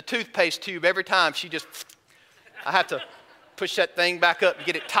the toothpaste tube every time I have to push that thing back up and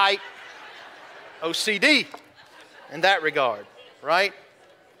get it tight. OCD in that regard, right?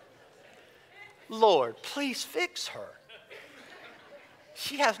 Lord, please fix her.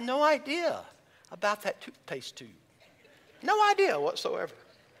 She has no idea about that toothpaste tube. No idea whatsoever.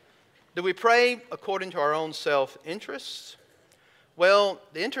 Do we pray according to our own self-interests? Well,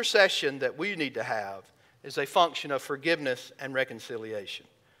 the intercession that we need to have is a function of forgiveness and reconciliation.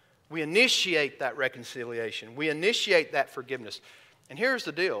 We initiate that reconciliation. We initiate that forgiveness. And here's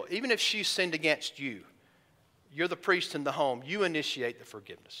the deal. Even if she sinned against you, you're the priest in the home, you initiate the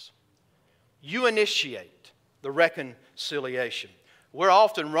forgiveness. You initiate the reconciliation. We're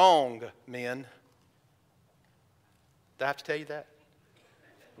often wrong, men. Do I have to tell you that?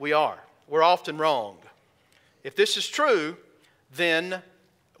 We are. We're often wrong. If this is true, then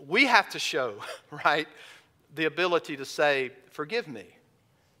we have to show, right, the ability to say, forgive me.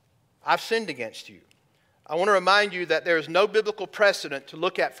 I've sinned against you. I want to remind you that there is no biblical precedent to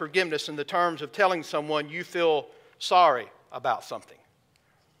look at forgiveness in the terms of telling someone you feel sorry about something.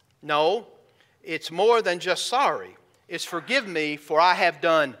 No, it's more than just sorry. It's forgive me for I have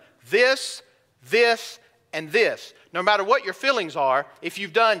done this, this, and this. No matter what your feelings are, if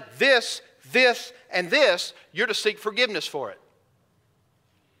you've done this, this, and this, you're to seek forgiveness for it.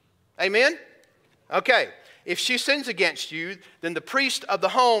 Amen? Okay. If she sins against you, then the priest of the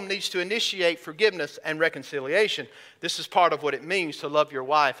home needs to initiate forgiveness and reconciliation. This is part of what it means to love your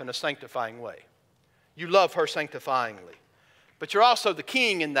wife in a sanctifying way. You love her sanctifyingly. But you're also the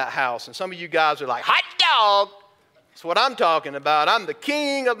king in that house. And some of you guys are like, hot dog! That's what I'm talking about. I'm the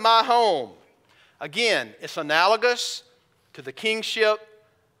king of my home. Again, it's analogous to the kingship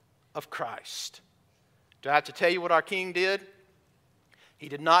of Christ. Do I have to tell you what our king did? He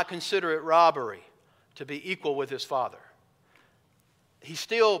did not consider it robbery to be equal with his father. He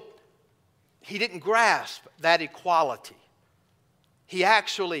didn't grasp that equality. He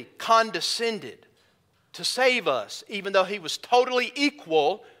actually condescended to save us, even though he was totally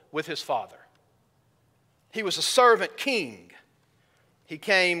equal with his father. He was a servant king. He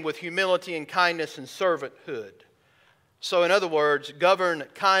came with humility and kindness and servanthood. So in other words, govern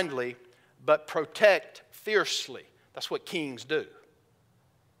kindly, but protect fiercely. That's what kings do.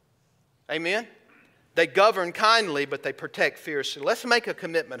 Amen? They govern kindly, but they protect fiercely. Let's make a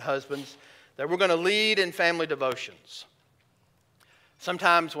commitment, husbands, that we're going to lead in family devotions.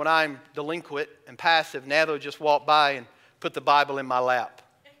 Sometimes when I'm delinquent and passive, Natalie will just walk by and put the Bible in my lap.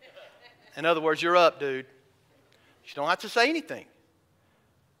 In other words, you're up, dude. You don't have to say anything.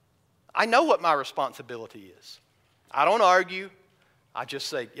 I know what my responsibility is. I don't argue. I just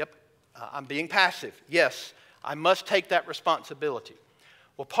say, yep, I'm being passive. Yes, I must take that responsibility.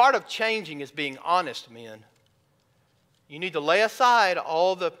 Well, part of changing is being honest, men. You need to lay aside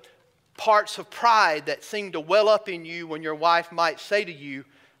all the parts of pride that seem to well up in you when your wife might say to you,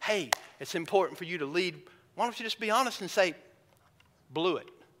 hey, it's important for you to lead. Why don't you just be honest and say, blew it.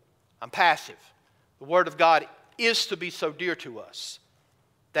 I'm passive. The Word of God is to be so dear to us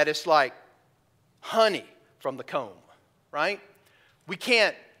that it's like honey from the comb, right? We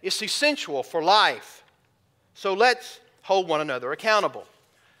can't, it's essential for life. So let's hold one another accountable.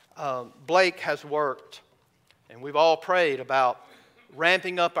 Blake has worked, and we've all prayed about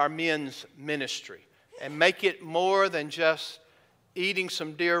ramping up our men's ministry and make it more than just eating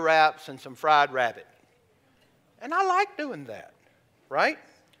some deer wraps and some fried rabbit. And I like doing that, right?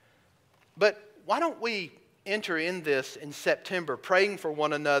 But why don't we enter in this in September, praying for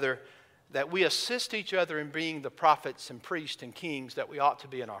one another that we assist each other in being the prophets and priests and kings that we ought to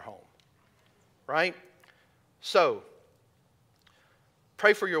be in our home, right? So,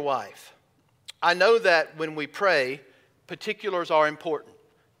 pray for your wife. I know that when we pray, particulars are important.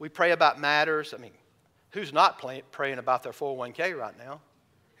 We pray about matters. I mean, who's not praying about their 401k right now?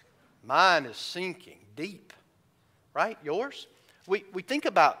 Mine is sinking deep, right? Yours? We think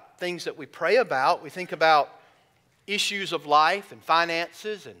about things that we pray about. We think about issues of life and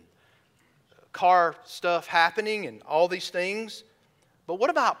finances and car stuff happening and all these things. But what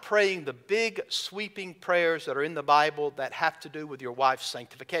about praying the big sweeping prayers that are in the Bible that have to do with your wife's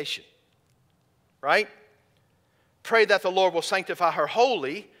sanctification? Right? Pray that the Lord will sanctify her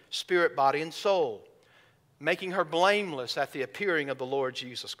wholly, spirit, body, and soul, making her blameless at the appearing of the Lord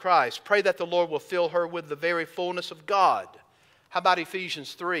Jesus Christ. Pray that the Lord will fill her with the very fullness of God. How about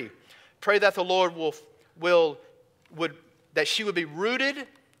Ephesians 3? Pray that the Lord that she would be rooted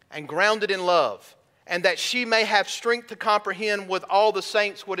and grounded in love, and that she may have strength to comprehend with all the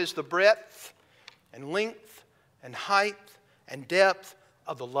saints what is the breadth and length and height and depth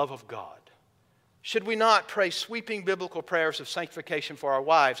of the love of God. Should we not pray sweeping biblical prayers of sanctification for our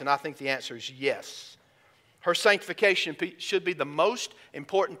wives? And I think the answer is yes. Her sanctification should be the most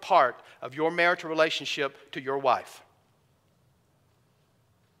important part of your marital relationship to your wife.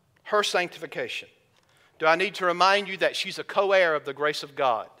 Her sanctification. Do I need to remind you that she's a co-heir of the grace of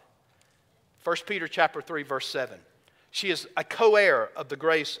God? 1 Peter chapter 3, verse 7. She is a co-heir of the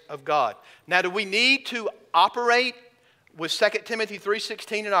grace of God. Now, do we need to operate with 2 Timothy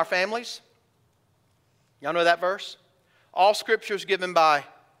 3:16 in our families? Y'all know that verse? All Scripture is given by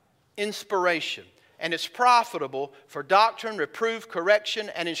inspiration, and it's profitable for doctrine, reproof, correction,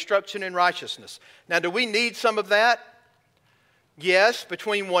 and instruction in righteousness. Now, do we need some of that? Yes,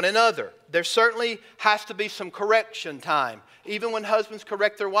 between one another. There certainly has to be some correction time, even when husbands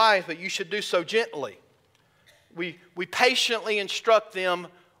correct their wives, but you should do so gently. We patiently instruct them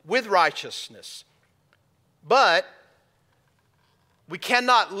with righteousness. But we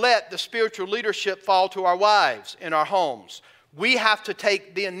cannot let the spiritual leadership fall to our wives in our homes. We have to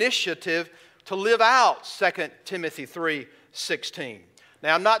take the initiative to live out 2 Timothy 3:16.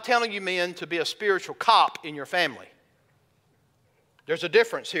 Now, I'm not telling you men to be a spiritual cop in your family. There's a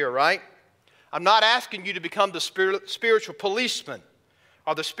difference here, right? I'm not asking you to become the spiritual policeman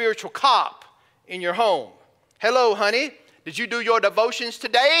or the spiritual cop in your home. Hello, honey. Did you do your devotions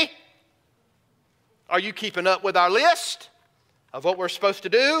today? Are you keeping up with our list of what we're supposed to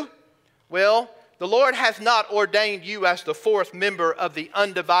do? Well, the Lord has not ordained you as the fourth member of the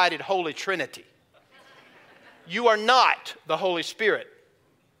undivided Holy Trinity. You are not the Holy Spirit.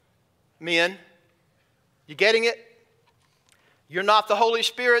 Men, you getting it? You're not the Holy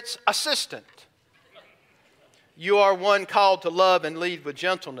Spirit's assistant. You are one called to love and lead with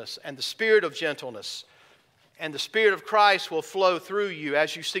gentleness, and the spirit of gentleness and the Spirit of Christ will flow through you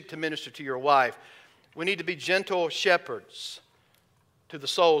as you seek to minister to your wife. We need to be gentle shepherds to the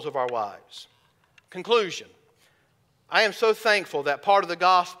souls of our wives. Conclusion. I am so thankful that part of the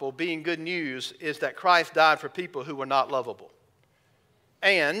gospel, being good news, is that Christ died for people who were not lovable.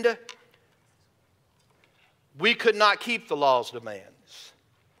 And we could not keep the law's demands.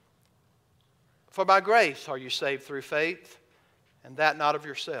 For by grace are you saved through faith, and that not of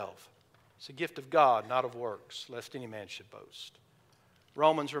yourself. It's a gift of God, not of works, lest any man should boast.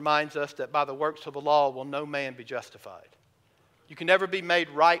 Romans reminds us that by the works of the law will no man be justified. You can never be made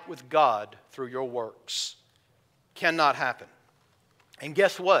right with God through your works. Cannot happen. And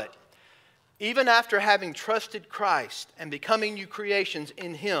guess what? Even after having trusted Christ and becoming new creations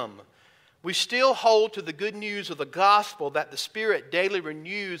in Him, we still hold to the good news of the gospel that the Spirit daily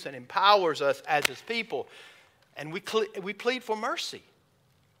renews and empowers us as His people. And we plead for mercy,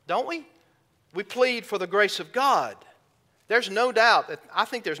 don't we? We plead for the grace of God. There's no doubt I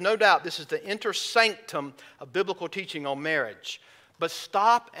think there's no doubt this is the inter sanctum of biblical teaching on marriage. But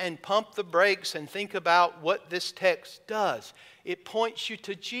stop and pump the brakes and think about what this text does. It points you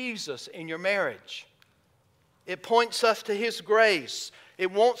to Jesus in your marriage. It points us to His grace.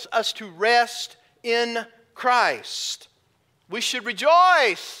 It wants us to rest in Christ. We should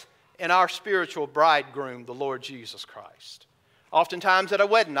rejoice in our spiritual bridegroom, the Lord Jesus Christ. Oftentimes at a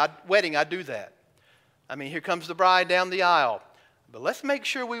wedding, I do that. I mean, here comes the bride down the aisle. But let's make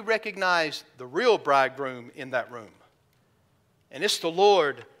sure we recognize the real bridegroom in that room. And it's the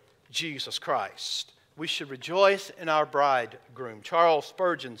Lord Jesus Christ. We should rejoice in our bridegroom. Charles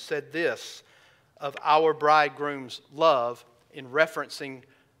Spurgeon said this of our bridegroom's love in referencing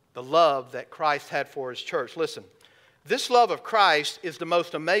the love that Christ had for His church. Listen, this love of Christ is the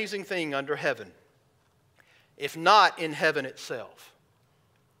most amazing thing under heaven, if not in heaven itself.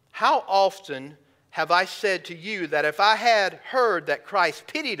 How often have I said to you that if I had heard that Christ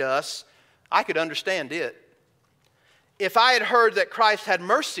pitied us, I could understand it? If I had heard that Christ had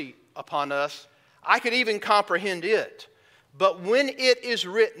mercy upon us, I could even comprehend it. But when it is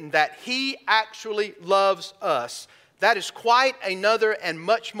written that He actually loves us, that is quite another and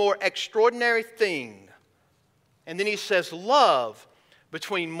much more extraordinary thing. And then he says, love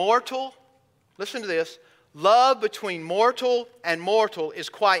between mortal, listen to this, love between mortal and mortal is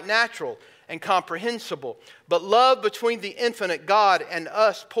quite natural and comprehensible. But love between the infinite God and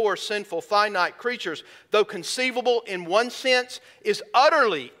us poor, sinful, finite creatures, though conceivable in one sense, is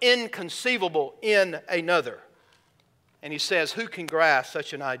utterly inconceivable in another. And he says, who can grasp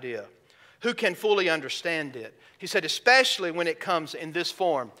such an idea? Who can fully understand it? He said, especially when it comes in this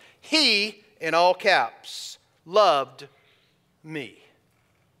form. He, in all caps, loved me.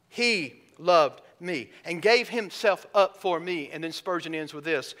 He loved me and gave Himself up for me. And then Spurgeon ends with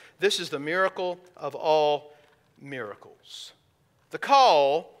this. This is the miracle of all miracles. The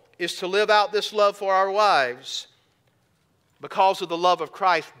call is to live out this love for our wives because of the love of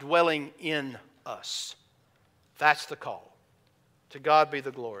Christ dwelling in us. That's the call. To God be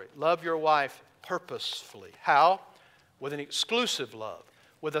the glory. Love your wife purposefully. How? With an exclusive love,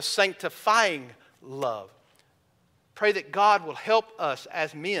 with a sanctifying love. Pray that God will help us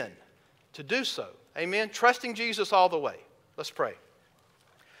as men to do so. Amen. Trusting Jesus all the way. Let's pray.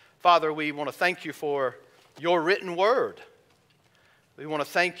 Father, we want to thank You for Your written word. We want to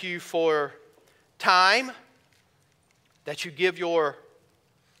thank You for time that You give Your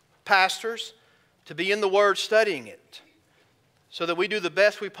pastors to be in the Word studying it, so that we do the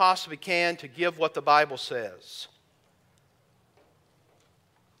best we possibly can to give what the Bible says.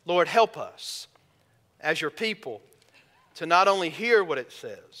 Lord, help us as Your people to not only hear what it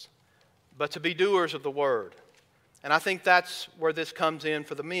says, but to be doers of the Word. And I think that's where this comes in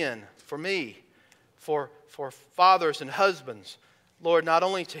for the men, for me, for fathers and husbands. Lord, not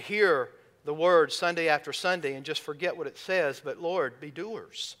only to hear the Word Sunday after Sunday and just forget what it says, but Lord, be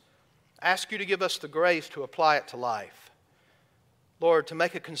doers. Ask You to give us the grace to apply it to life. Lord, to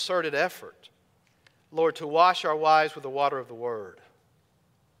make a concerted effort. Lord, to wash our wives with the water of the Word.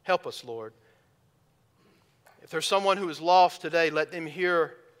 Help us, Lord. If there's someone who is lost today, let them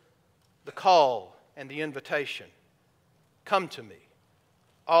hear the call and the invitation. Come to me,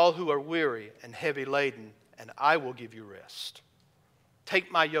 all who are weary and heavy laden, and I will give you rest.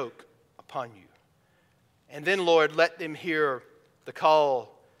 Take my yoke upon you. And then, Lord, let them hear the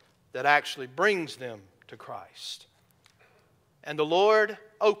call that actually brings them to Christ. And the Lord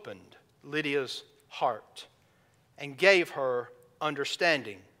opened Lydia's heart and gave her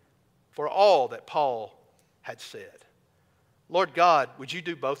understanding for all that Paul had said. Lord God, would You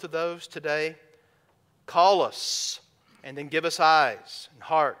do both of those today? Call us and then give us eyes and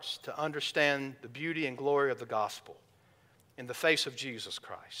hearts to understand the beauty and glory of the gospel in the face of Jesus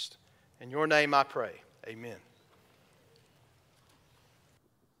Christ. In Your name I pray. Amen.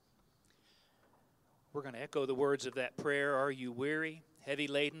 We're going to echo the words of that prayer. Are you weary, heavy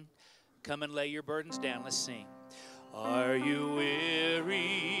laden? Come and lay your burdens down. Let's sing. Are you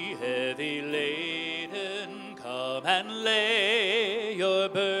weary, heavy laden? Come and lay your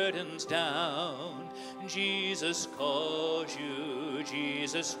burdens down. Jesus calls you,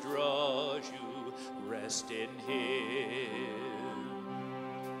 Jesus draws you, rest in Him.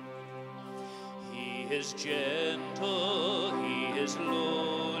 He is gentle, He is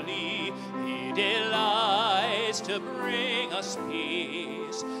lowly, He delights to bring us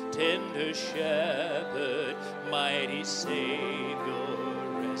peace. Tender shepherd, mighty Savior,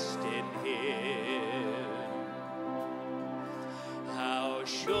 rest in Him. How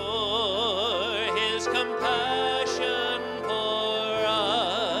sure His compassion for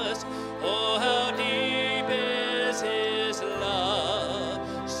us, oh,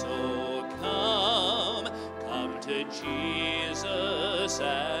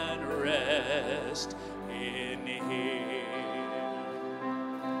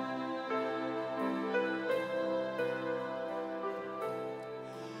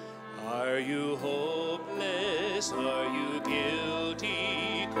 Yes, are you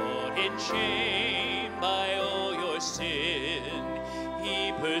guilty, caught in shame by all your sin?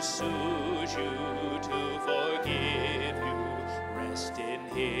 He pursues you to forgive you. Rest in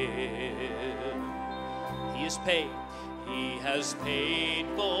Him. He has paid. He has paid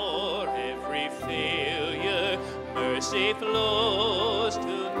for every failure. Mercy flows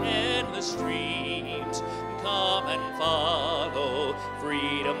to endless streams. Come and follow.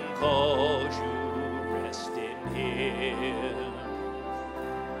 Freedom calls you. Rest in Him.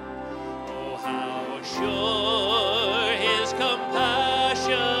 Oh, how sure His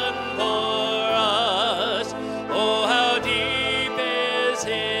compassion for us. Oh, how deep is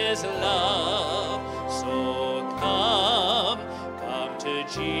His love. So come to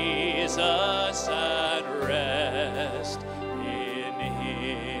Jesus and rest in Him.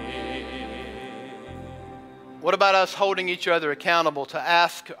 What about us holding each other accountable to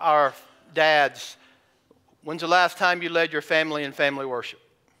ask our dads, when's the last time you led your family in family worship?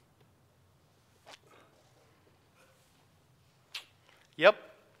 Yep.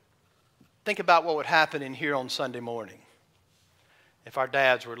 Think about what would happen in here on Sunday morning if our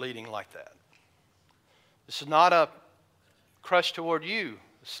dads were leading like that. This is not a crush toward you,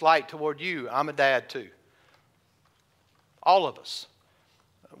 a slight toward you. I'm a dad too. All of us.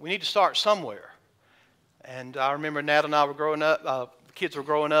 We need to start somewhere. And I remember Nat and I were growing up, the kids were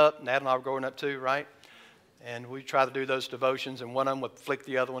growing up, Nat and I were growing up too, right? And we try to do those devotions, and one of them would flick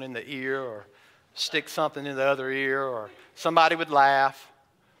the other one in the ear or stick something in the other ear, or somebody would laugh.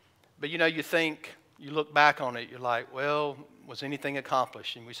 But you know, you think, you look back on it, you're like, well, was anything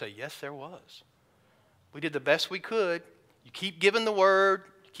accomplished? And we say, yes, there was. We did the best we could. You keep giving the word,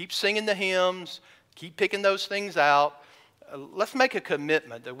 keep singing the hymns, keep picking those things out. Let's make a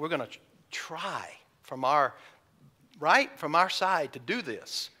commitment that we're going to try from our side to do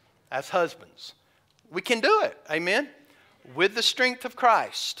this as husbands. We can do it, amen? With the strength of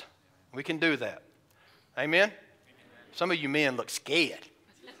Christ, we can do that. Amen? Some of you men look scared,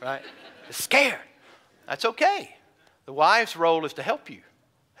 right? You're scared. That's okay. The wife's role is to help you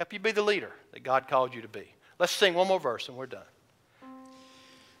be the leader that God called you to be. Let's sing one more verse and we're done.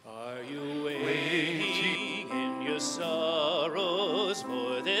 Are you waiting in your sorrows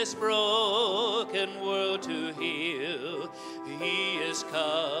for this broken world to heal? He is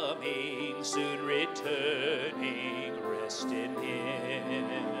coming, soon returning, rest in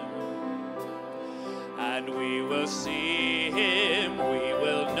Him. And we will see Him, we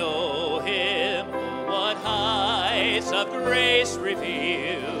will know Him, what heights of grace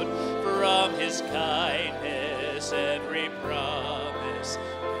revealed from His kindness, every promise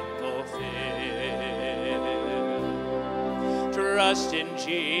fulfilled. Trust in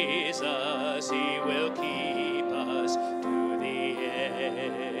Jesus, He will keep us to the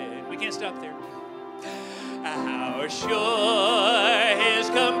end. We can't stop there. How sure His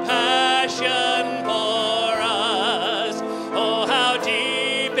compassion for us. Oh, how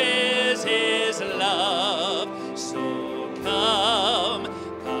deep is His love. So come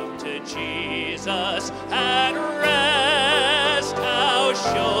to Jesus and rest. How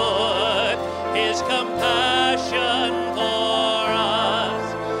sure His compassion for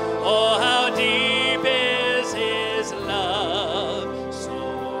us. Oh, how deep is His love.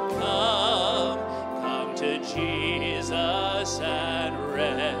 So come to Jesus and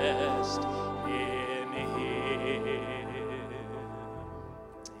rest in Him.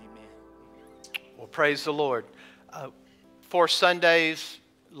 Amen. Well, praise the Lord. 4 Sundays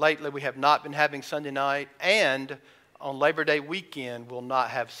lately we have not been having Sunday night, and on Labor Day weekend we'll not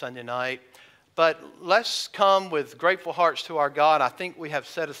have Sunday night. But let's come with grateful hearts to our God. I think we have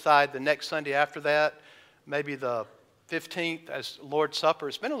set aside the next Sunday after that, maybe the 15th, as Lord's Supper.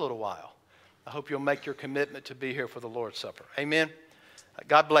 It's been a little while. I hope you'll make your commitment to be here for the Lord's Supper. Amen.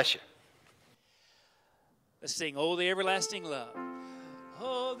 God bless you. Let's sing, Oh, the Everlasting Love.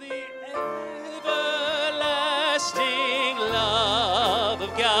 Oh, the everlasting love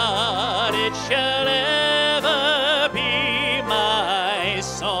of God, it shall